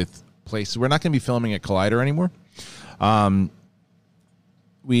started with places. We're not going to be filming at Collider anymore.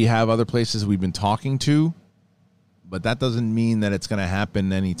 We have other places we've been talking to, but that doesn't mean that it's going to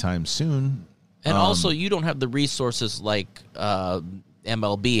happen anytime soon. And also, you don't have the resources like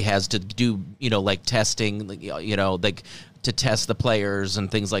MLB has to do, like testing, like to test the players and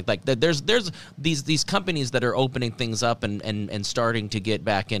things like that. There's these companies that are opening things up and starting to get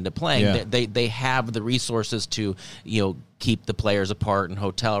back into playing. Yeah. They have the resources to keep the players apart in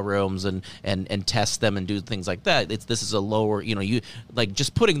hotel rooms and test them and do things like that. This is a lower, you like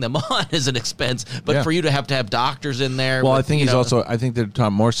just putting them on is an expense, but for you to have doctors in there. Well, I think I think they're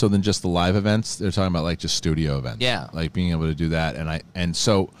talking more so than just the live events. They're talking about like just studio events. Yeah. Like being able to do that. And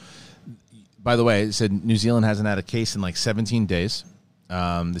so, by the way, it said New Zealand hasn't had a case in like 17 days.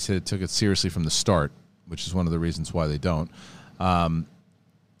 They said it took it seriously from the start, which is one of the reasons why they don't. And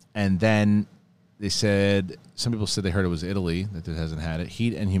then they said, some people said they heard it was Italy that hasn't had it.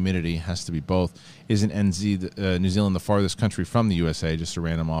 Heat and humidity has to be both. Isn't New Zealand the farthest country from the USA? Just a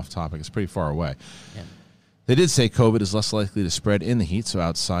random off topic. It's pretty far away. Yeah. They did say COVID is less likely to spread in the heat, so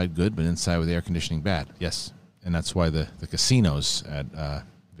outside good, but inside with air conditioning bad. Yes, and that's why the casinos at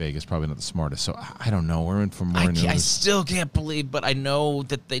Vegas probably not the smartest. So I don't know. We're in for more news. I still can't believe, but I know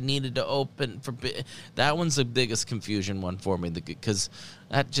that they needed to open for that one's the biggest confusion one for me because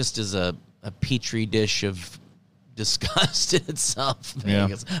that just is a petri dish of disgust in itself.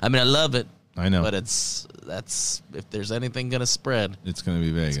 Vegas. Yeah. I mean, I love it. I know, but that's if there's anything going to spread, it's going to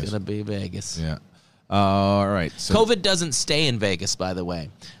be Vegas. It's going to be Vegas. Yeah. All right. So COVID doesn't stay in Vegas, by the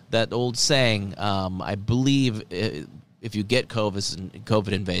way. That old saying, I believe. If you get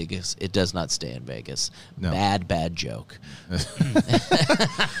COVID in Vegas, it does not stay in Vegas. No. Bad joke.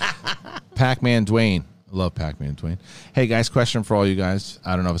 Pac-Man Dwayne. I love Pac-Man Dwayne. Hey, guys, question for all you guys.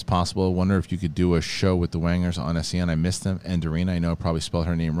 I don't know if it's possible. I wonder if you could do a show with the Wangers on SEN. I missed them. And Doreen, I know I probably spelled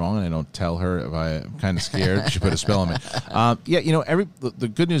her name wrong, and I don't tell her if I'm kind of scared. She put a spell on me.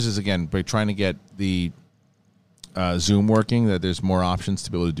 The good news is, again, by trying to get the Zoom working, that there's more options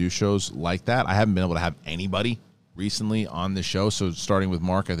to be able to do shows like that. I haven't been able to have anybody recently on the show, so starting with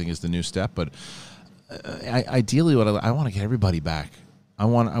Mark I think is the new step, but ideally what I want to get everybody back. I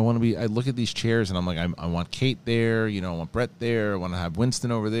look at these chairs and I'm like, I want Kate there, I want Brett there, I want to have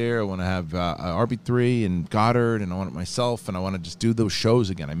Winston over there, I want to have RB3 and Goddard, and I want it myself, and I want to just do those shows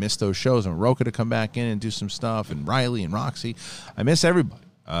again. I miss those shows. I want Roka to come back in and do some stuff, and Riley and Roxy. I miss everybody,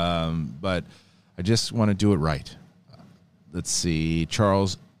 but I just want to do it right. Let's see,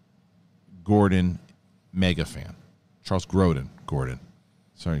 Charles Gordon, mega fan. Charles Grodin.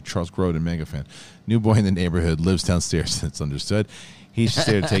 Charles Grodin, mega fan. New boy in the neighborhood, lives downstairs. That's understood. He's just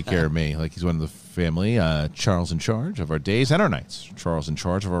there to take care of me, like he's one of the family. Charles in charge of our days and our nights. Charles in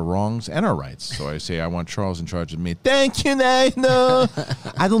charge of our wrongs and our rights. So I say I want Charles in charge of me. Thank you, no.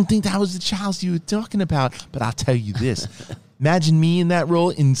 I don't think that was the Charles you were talking about, but I'll tell you this. Imagine me in that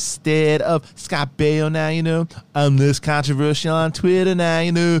role instead of Scott Baio now, I'm less controversial on Twitter now,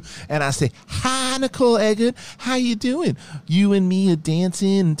 and I say, hi, Nicole Eggert, how you doing? You and me are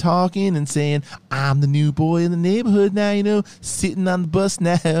dancing and talking and saying, I'm the new boy in the neighborhood now, sitting on the bus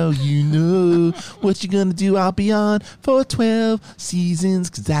now, what you gonna do? I'll be on for 12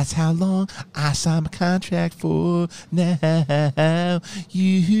 seasons, because that's how long I signed my contract for now,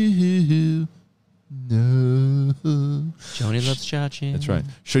 you. No. Joni loves Chachi. That's right.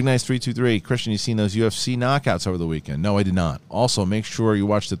 Suge Nice 323. Christian, you seen those UFC knockouts over the weekend? No, I did not. Also, make sure you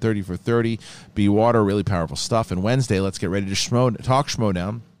watch the 30 for 30. Be Water, really powerful stuff. And Wednesday, let's get ready to talk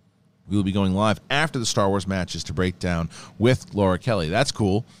Schmodown. We will be going live after the Star Wars matches to break down with Laura Kelly. That's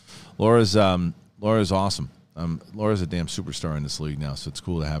cool. Laura's awesome. Laura's a damn superstar in this league now, so it's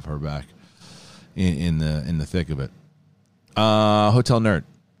cool to have her back in the thick of it. Hotel Nerd.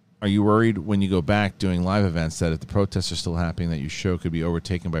 Are you worried when you go back doing live events that if the protests are still happening that your show could be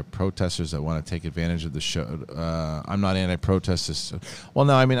overtaken by protesters that want to take advantage of the show? I'm not anti-protesters. Well,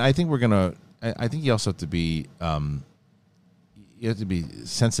 no, I mean, I think we're going to – I think you also have to be you have to be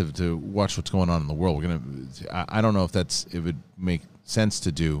sensitive to watch what's going on in the world. We're going to – I don't know if it would make sense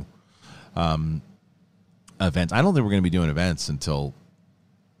to do events. I don't think we're going to be doing events until –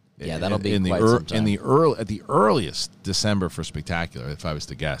 that'll be in quite some time. At the earliest December for Spectacular, if I was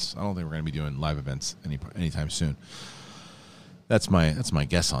to guess. I don't think we're going to be doing live events anytime soon. That's my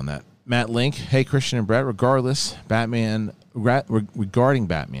guess on that. Matt Link, hey Christian and Brett, regarding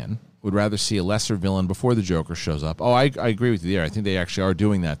Batman, would rather see a lesser villain before the Joker shows up. Oh, I agree with you there. I think they actually are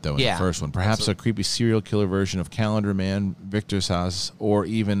doing that though in the first one. Perhaps a creepy serial killer version of Calendar Man, Victor's House, or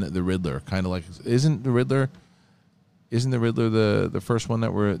even the Riddler. Kind of like Isn't the Riddler the first one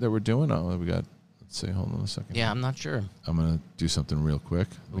that we're doing? Oh, we got. Let's see. Hold on a second. Yeah, I'm not sure. I'm gonna do something real quick.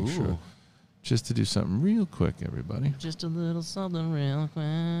 Make sure. just to do something real quick, everybody. Just a little something real quick.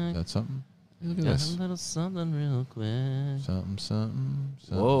 Is that something? Look at Just this. a little something real quick. Something.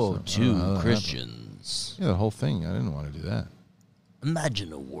 Whoa, something. two Oh, Christians. Yeah, the whole thing. I didn't want to do that.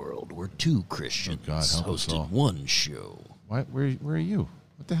 Imagine a world where two Christians God, help us all. hosted one show. Why? Where are you?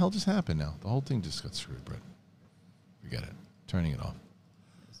 What the hell just happened now? The whole thing just got screwed, Brett. Forget it. Turning it off.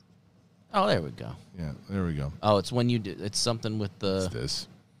 Oh, there we go. Yeah, there we go. Oh, it's when you do. It's something with the. It's this.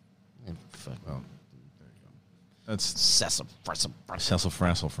 Fuck. Oh, there you go. That's Sassafras.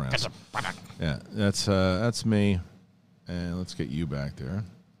 Yeah, that's me. And let's get you back there.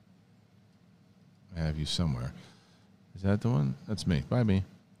 I have you somewhere. Is that the one? That's me. Bye, me.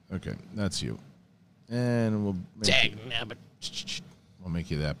 Okay, that's you. And we'll make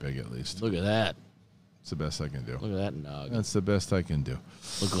you that big at least. Look at that. It's the best I can do. Look at that noggin. That's the best I can do.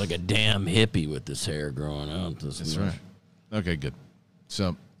 Look like a damn hippie with this hair growing out. That's right. Okay, good.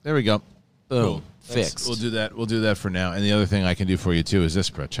 So there we go. Boom. Cool. Fixed. We'll do that. We'll do that for now. And the other thing I can do for you too is this,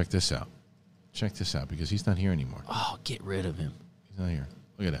 Brett. Check this out. Check this out because he's not here anymore. Oh, get rid of him. He's not here.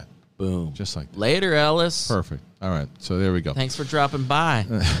 Look at that. Boom. Just like that. Later, Ellis. Perfect. All right. So there we go. Thanks for dropping by.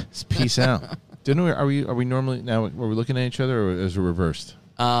 Peace out. Didn't we? Are we normally now? Were we looking at each other, or is it reversed?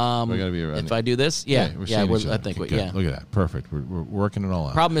 I gotta be around if I do this, yeah, we're seeing each other. I think Okay, yeah. Look at that. Perfect. We're working it all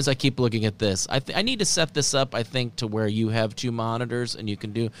out. Problem is, I keep looking at this. I need to set this up. I think to where you have two monitors and you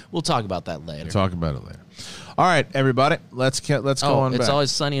can do. We'll talk about that later. We'll talk about it later. All right, everybody. Let's go on. It's back.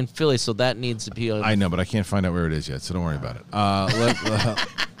 always sunny in Philly, so that needs to be. I know, but I can't find out where it is yet, so don't worry about it.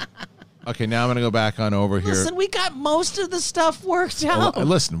 Okay, now I'm going to go back on over here. Listen, we got most of the stuff worked out.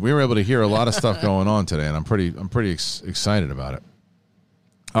 Listen, we were able to hear a lot of stuff going on today, and I'm pretty excited about it.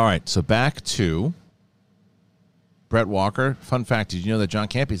 All right, so back to Brett Walker. Fun fact, did you know that John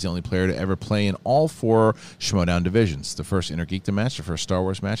Campy is the only player to ever play in all 4 Schmodown divisions? The first Intergeekdom match, the first Star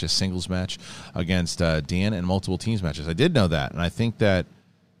Wars match, a singles match against Dan, and multiple teams matches. I did know that, and I think that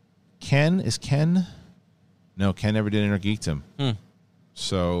Ken never did Intergeekdom.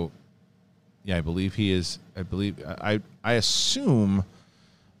 So, yeah, I believe he is. I assume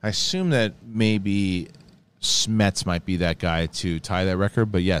that maybe Smets might be that guy to tie that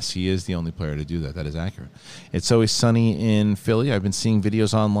record, but yes, he is the only player to do that. That is accurate. It's always sunny in Philly. I've been seeing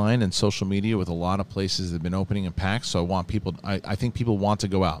videos online and social media with a lot of places that have been opening in packs, so I want people. I think people want to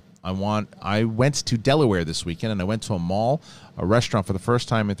go out. I went to Delaware this weekend, and I went to a mall, a restaurant for the first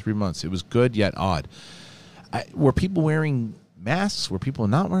time in 3 months. It was good yet odd. Were people wearing masks? Were people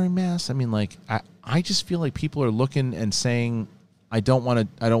not wearing masks? I mean, like I just feel like people are looking and saying, I don't want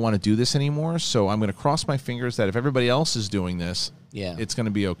to do this anymore, so I'm going to cross my fingers that if everybody else is doing this, it's going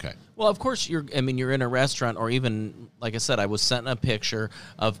to be okay. Well, of course, you're in a restaurant, or even, like I said, I was sent a picture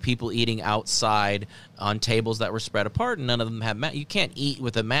of people eating outside on tables that were spread apart, and none of them have masks. You can't eat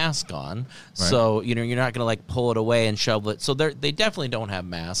with a mask on, right. So you're not going to like pull it away and shovel it. So they definitely don't have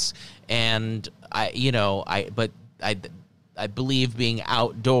masks, and I believe being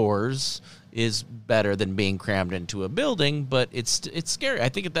outdoors is better than being crammed into a building, but it's scary. I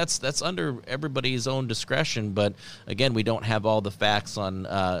think that's under everybody's own discretion. But again, we don't have all the facts on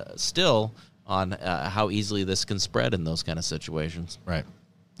how easily this can spread in those kind of situations. Right,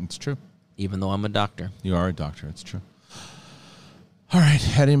 it's true. Even though I'm a doctor, you are a doctor. It's true. All right,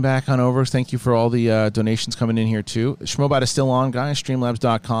 heading back on over. Thank you for all the donations coming in here, too. Schmobot is still on, guys.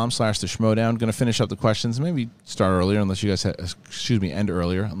 Streamlabs.com/the Schmodown. Going to finish up the questions. Maybe start earlier, unless you guys end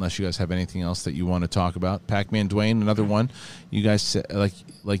earlier, unless you guys have anything else that you want to talk about. Pac-Man Dwayne, another one. You guys said, like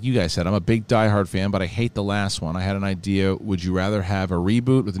you guys said, I'm a big Die Hard fan, but I hate the last one. I had an idea. Would you rather have a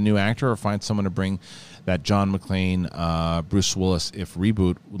reboot with a new actor or find someone to bring that John McClane, Bruce Willis, if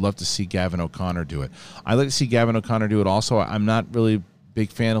reboot? Would love to see Gavin O'Connor do it. I'd like to see Gavin O'Connor do it also. I'm not really a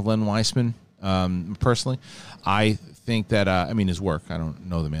big fan of Len Weissman, personally. I think that, his work, I don't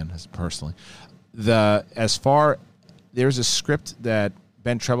know the man personally. There's a script that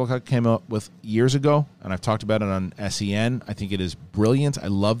Ben Treblecock came up with years ago, and I've talked about it on SEN. I think it is brilliant. I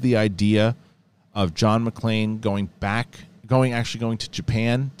love the idea of John McClane going to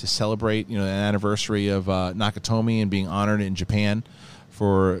Japan to celebrate, an anniversary of Nakatomi and being honored in Japan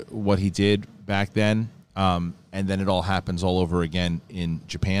for what he did back then. And then it all happens all over again in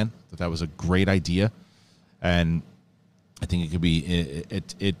Japan. That was a great idea, and I think it could be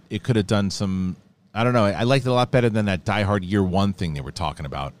it could have done some. I don't know. I liked it a lot better than that Die Hard Year One thing they were talking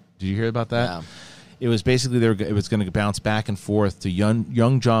about. Did you hear about that? Yeah. It was basically it was going to bounce back and forth to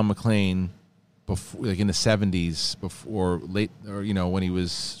young John McClane. Before, like in the 70s, when he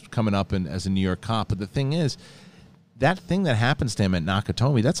was coming up as a New York cop. But the thing is, that thing that happens to him at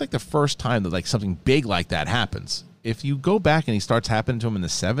Nakatomi, that's like the first time that like something big like that happens. if you go back and he starts happening to him in the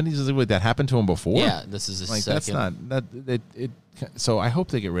 70s, is it like that happened to him before? Yeah, this is his like second. that's not that it. So I hope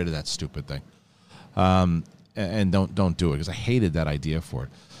they get rid of that stupid thing, and don't do it because I hated that idea for it.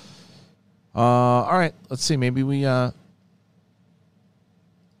 All right, let's see. Maybe we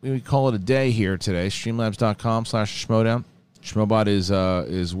call it a day here today. Streamlabs.com/Schmodown. Schmobot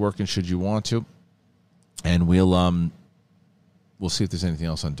is working. Should you want to, and we'll see if there's anything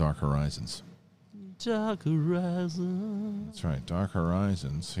else on Dark Horizons. Dark Horizons. That's right, Dark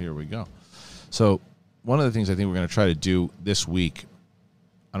Horizons. Here we go. So one of the things I think we're going to try to do this week,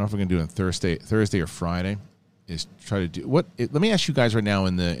 I don't know if we're going to do it on Thursday or Friday, is try to do let me ask you guys right now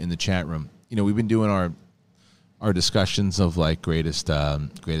in the chat room. You know, we've been doing our discussions of like greatest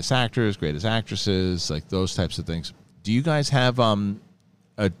actors, greatest actresses, like those types of things. Do you guys have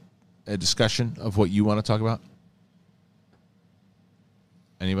a discussion of what you want to talk about?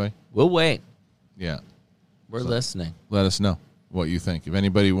 Anybody? We'll wait. Yeah. We're listening. Let us know what you think. If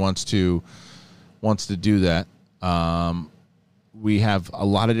anybody wants to do that, we have a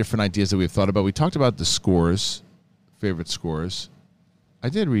lot of different ideas that we've thought about. We talked about the scores, favorite scores. I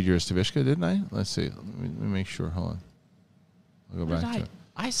did read yours, Tavishka, didn't I? Let's see. Let me make sure. Hold on. I'll go back to it.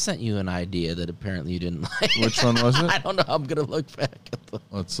 I sent you an idea that apparently you didn't like. Which one was it? I don't know. I'm going to look back at the...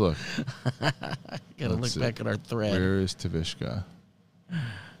 Let's look. Got to look back at our thread. Where is Tavishka?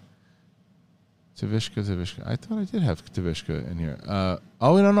 Tavishka. I thought I did have Tavishka in here. No,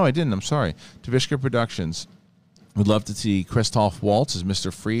 I didn't. I'm sorry. Tavishka Productions would love to see Christoph Waltz as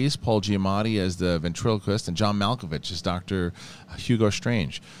Mr. Freeze, Paul Giamatti as the ventriloquist, and John Malkovich as Dr. Hugo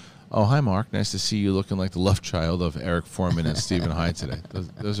Strange. Oh, hi, Mark. Nice to see you looking like the love child of Eric Foreman and Stephen Hyde today.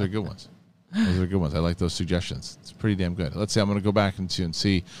 Those are good ones. I like those suggestions. It's pretty damn good. Let's see. I'm going to go back and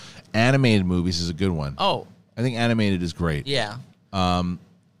see. Animated movies is a good one. Oh. I think animated is great. Yeah.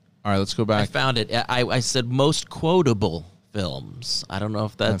 All right, let's go back. I found it. I said most quotable films. I don't know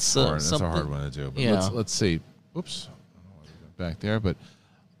if that's hard. That's something. a hard one to do. But Yeah. let's see. Oops. I don't know why we went back there, but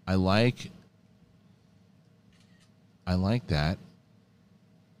I like that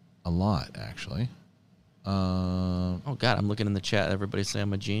a lot, actually. Oh, God, I'm looking in the chat. Everybody say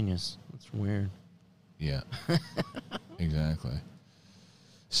I'm a genius. That's weird. Yeah. Exactly.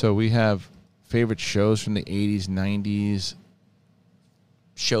 So we have favorite shows from the 80s, 90s.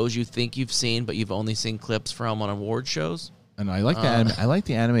 Shows you think you've seen, but you've only seen clips from on award shows. And I like I like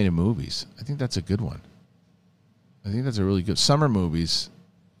the animated movies. I think that's a good one. I think that's a really good. Summer movies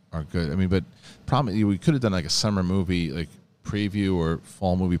are good. I mean, but probably we could have done like a summer movie like preview or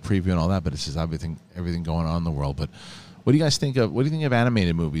fall movie preview and all that. But it's just everything going on in the world. But what do you guys think of? What do you think of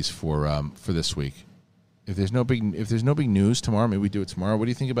animated movies for this week? If there's no big news tomorrow, maybe we do it tomorrow. What do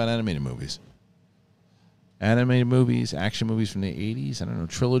you think about animated movies? Animated movies, action movies from the 80s. I don't know,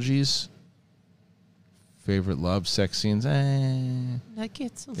 trilogies. Favorite love, sex scenes. That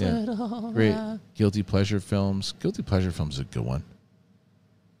gets a little... Great. Guilty pleasure films. Guilty pleasure films is a good one.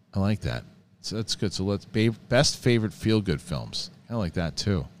 I like that. So that's good. So best favorite feel-good films. Kind of like that,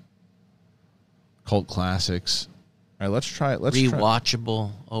 too. Cult classics. All right, let's try it. Rewatchable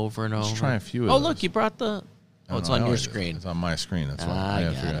over and over. Let's try a few of Oh, those. look, you brought the... Oh, it's on your screen. It's on my screen. That's why.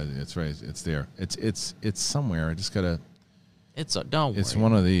 I got it. It's right. It's there. It's somewhere. I just gotta. Don't worry. It's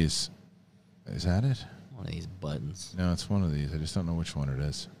one of these. Is that it? One of these buttons. No, it's one of these. I just don't know which one it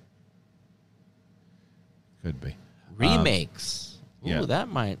is. Could be remakes. Yeah, that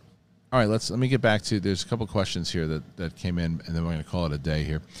might. All right, let me get back to. There's a couple questions here that came in, and then we're going to call it a day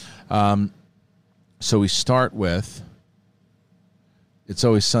here. So we start with. It's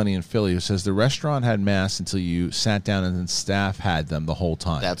Always Sunny in Philly, who says the restaurant had masks until you sat down and then staff had them the whole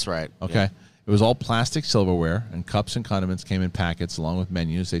time. That's right. Okay. Yeah. It was all plastic silverware, and cups and condiments came in packets along with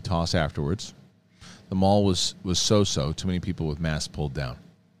menus they toss afterwards. The mall was so-so. Too many people with masks pulled down.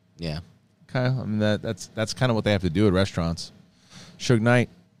 Yeah. Okay. I mean, that's kind of what they have to do at restaurants. Suge Knight,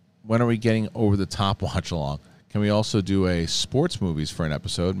 when are we getting over the top watch along? Can we also do a sports movies for an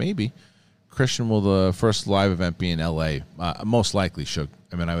episode? Maybe. Christian, will the first live event be in L.A.? Most likely, Suge.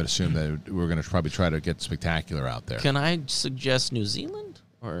 I mean, I would assume that we're going to probably try to get spectacular out there. Can I suggest New Zealand?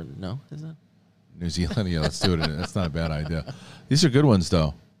 Or no? Is that? New Zealand? Yeah, let's do it. That's not a bad idea. These are good ones,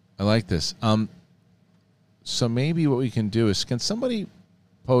 though. I like this. So maybe what we can do is, can somebody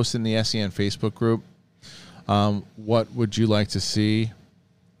post in the SEN Facebook group, what would you like to see?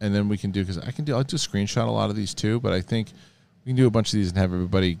 And then we can do, because I'll do screenshot a lot of these too, but I think we can do a bunch of these and have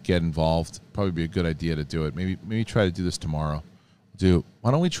everybody get involved. Probably be a good idea to do it. Maybe try to do this tomorrow. Why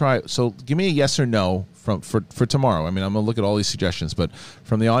don't we try? So give me a yes or no for tomorrow. I mean, I'm gonna look at all these suggestions, but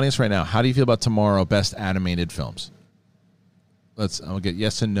from the audience right now, how do you feel about tomorrow? Best animated films. I'll get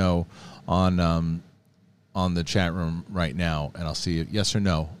yes and no on on the chat room right now, and I'll see if yes or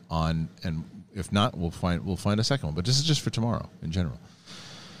no on, and if not, we'll find a second one. But this is just for tomorrow in general.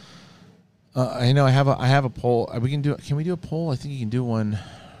 I know I have a poll. Can we do a poll? I think you can do one.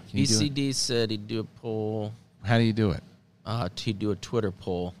 ECD said he'd do a poll. How do you do it? He'd do a Twitter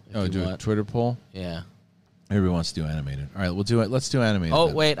poll. A Twitter poll? Yeah. Everybody wants to do animated. All right, we'll do it. Let's do animated.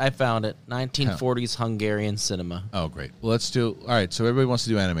 Oh, wait, I found it. 1940s Hungarian cinema. Oh, great. Well, let's do. All right, so everybody wants to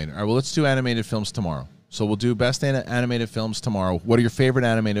do animated. All right, well, let's do animated films tomorrow. So we'll do best animated films tomorrow. What are your favorite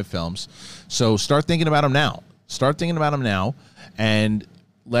animated films? So start thinking about them now. And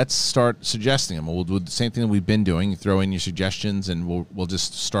let's start suggesting them. We'll do the same thing that we've been doing. You throw in your suggestions, and we'll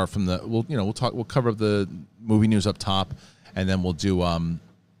just start from we'll cover the movie news up top, and then we'll do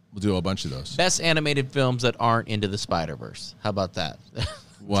a bunch of those. Best animated films that aren't Into the Spider-Verse. How about that?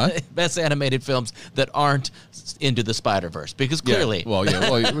 What? Best animated films that aren't Into the Spider-Verse, because clearly, we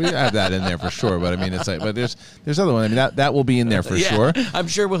have that in there for sure. But I mean, it's like, but there's other one. I mean, that will be in there for sure. I'm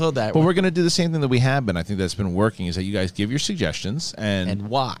sure we'll hold that. But we're going to do the same thing that we have been. I think that's been working. Is that you guys give your suggestions and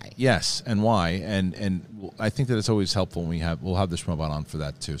why? Yes, and why, and I think that it's always helpful when we'll have this robot on for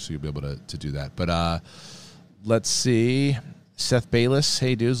that too, so you'll be able to do that. But let's see. Seth Bayless,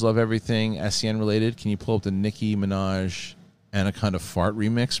 hey dudes, love everything SEN related. Can you pull up the Nicki Minaj Anaconda Fart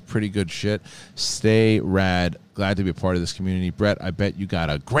remix? Pretty good shit. Stay rad. Glad to be a part of this community. Brett, I bet you got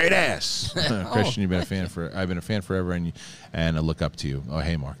a great ass. Christian, you've been a fan I've been a fan forever, and I look up to you. Oh,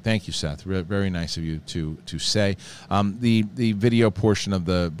 hey Mark, thank you, Seth. Very nice of you to say. The video portion of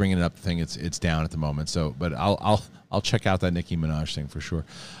the bringing it up thing, it's down at the moment. So, but I'll check out that Nicki Minaj thing for sure.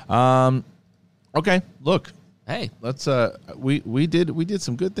 Okay, look. Hey, let's we did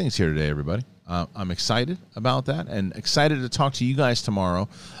some good things here today, everybody. I'm excited about that, and excited to talk to you guys tomorrow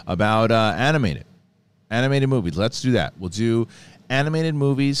about animated movies. Let's do that. We'll do animated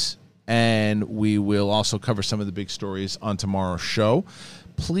movies, and we will also cover some of the big stories on tomorrow's show.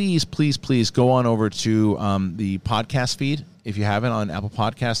 Please go on over to the podcast feed if you haven't, on Apple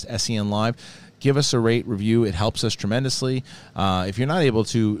Podcasts, SEN Live. Give us a rate, review. It helps us tremendously. If you're not able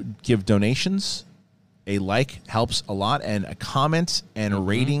to give donations, a like helps a lot, and a comment and a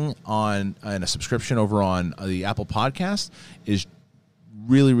rating and a subscription over on the Apple Podcast is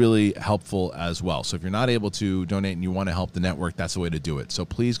really, really helpful as well. So if you're not able to donate and you want to help the network, that's the way to do it. So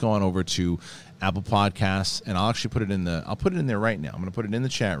please go on over to Apple Podcasts, and I'll actually put it in there right now. I'm going to put it in the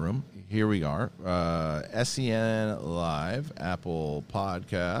chat room. Here we are. SEN Live, Apple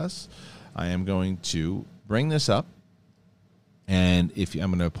Podcasts. I am going to bring this up, and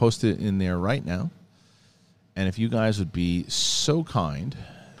I'm going to post it in there right now. And if you guys would be so kind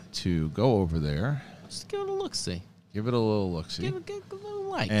to go over there. Just give it a look-see. Give it a little look-see. Give it a little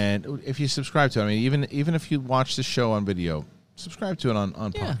like. And if you subscribe to it, I mean, even if you watch the show on video, subscribe to it on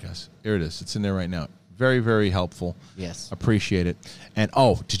podcast. Here it is. It's in there right now. Very, very helpful. Yes. Appreciate it. And,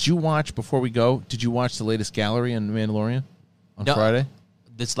 before we go, did you watch the latest gallery in Mandalorian on Friday?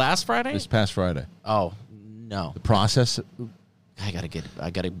 This last Friday? This past Friday. Oh, no. The process... I gotta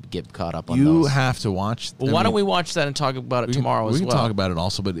get caught up on those. You those. have to watch. Well, why don't we watch that and talk about it tomorrow as well? We can talk about it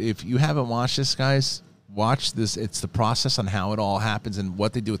also, but if you haven't watched this, guys, watch this. It's the process on how it all happens and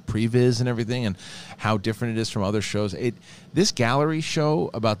what they do with previs and everything, and how different it is from other shows. This gallery show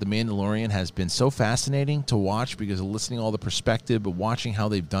about The Mandalorian has been so fascinating to watch because of listening to all the perspective, but watching how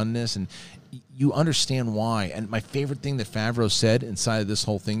they've done this, and you understand why. And my favorite thing that Favreau said inside of this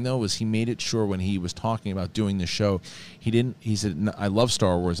whole thing, though, was he made it sure when he was talking about doing the show, he said, I love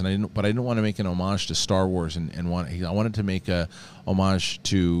Star Wars, but I didn't want to make an homage to Star Wars, I wanted to make a homage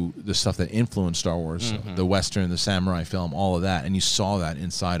to the stuff that influenced Star Wars, the Western, the samurai film, all of that, and you saw that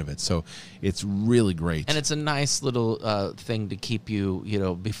inside of it. So it's really great. And it's a nice little thing to keep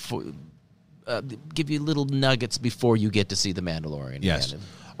you, before, give you little nuggets before you get to see The Mandalorian. Yes. Again.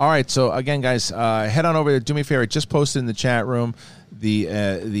 All right, so again, guys, head on over there. Do me a favor. Just post it in the chat room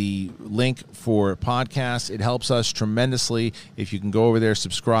the link for podcasts. It helps us tremendously if you can go over there,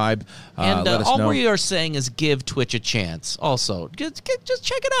 subscribe. And let us all know. we are saying is give Twitch a chance. Also, just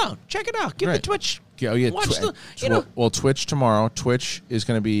check it out. Check it out. Give the Twitch. Oh, yeah. Watch Well, Twitch tomorrow. Twitch is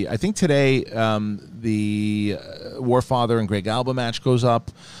going to be, I think today, the Warfather and Greg Alba match goes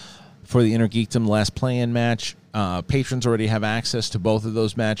up for the Inner Geekdom last play-in match. Patrons already have access to both of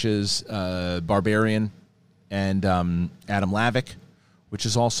those matches, Barbarian and Adam Lavick, which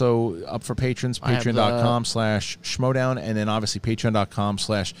is also up for patrons, patreon.com/schmodown, and then obviously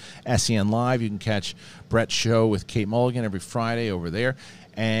patreon.com/SEN Live. You can catch Brett's show with Kate Mulligan every Friday over there.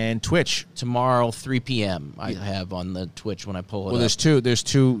 And Twitch. Tomorrow, 3 p.m. I have on the Twitch when I pull it up. There's a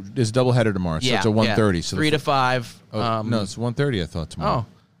doubleheader tomorrow, so it's a 1:30. So 3 to 5. No, it's 1:30, I thought, tomorrow.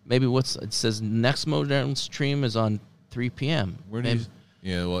 Oh. Maybe it says next Schmoedown stream is on 3 p.m. Where do you?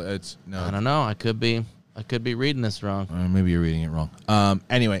 Yeah, well, it's no. I don't know. I could be reading this wrong. Maybe you're reading it wrong.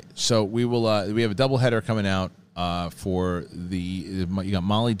 Anyway, so we will. We have a doubleheader coming out for you got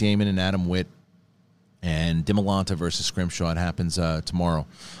Molly Damon and Adam Witt and Dimolanta versus Scrimshaw. It happens tomorrow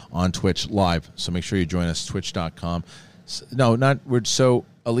on Twitch live. So make sure you join us. Twitch.com. So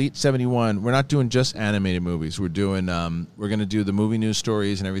Elite 71. We're not doing just animated movies. We're doing. We're going to do the movie news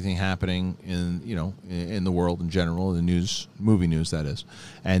stories and everything happening in the world in general, the movie news that is,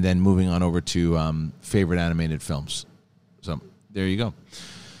 and then moving on over to favorite animated films. So there you go.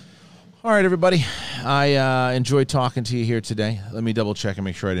 All right, everybody. I enjoyed talking to you here today. Let me double check and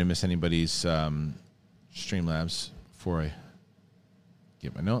make sure I didn't miss anybody's Streamlabs before I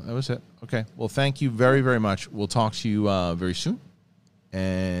get my note. That was it. Okay. Well, thank you very, very much. We'll talk to you very soon.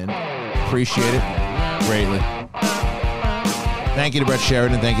 And appreciate it greatly. Thank you to Brett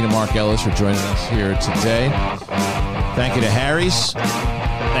Sheridan. Thank you to Mark Ellis for joining us here today. Thank you to Harry's.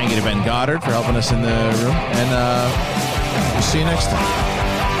 Thank you to Ben Goddard for helping us in the room. And we'll see you next time.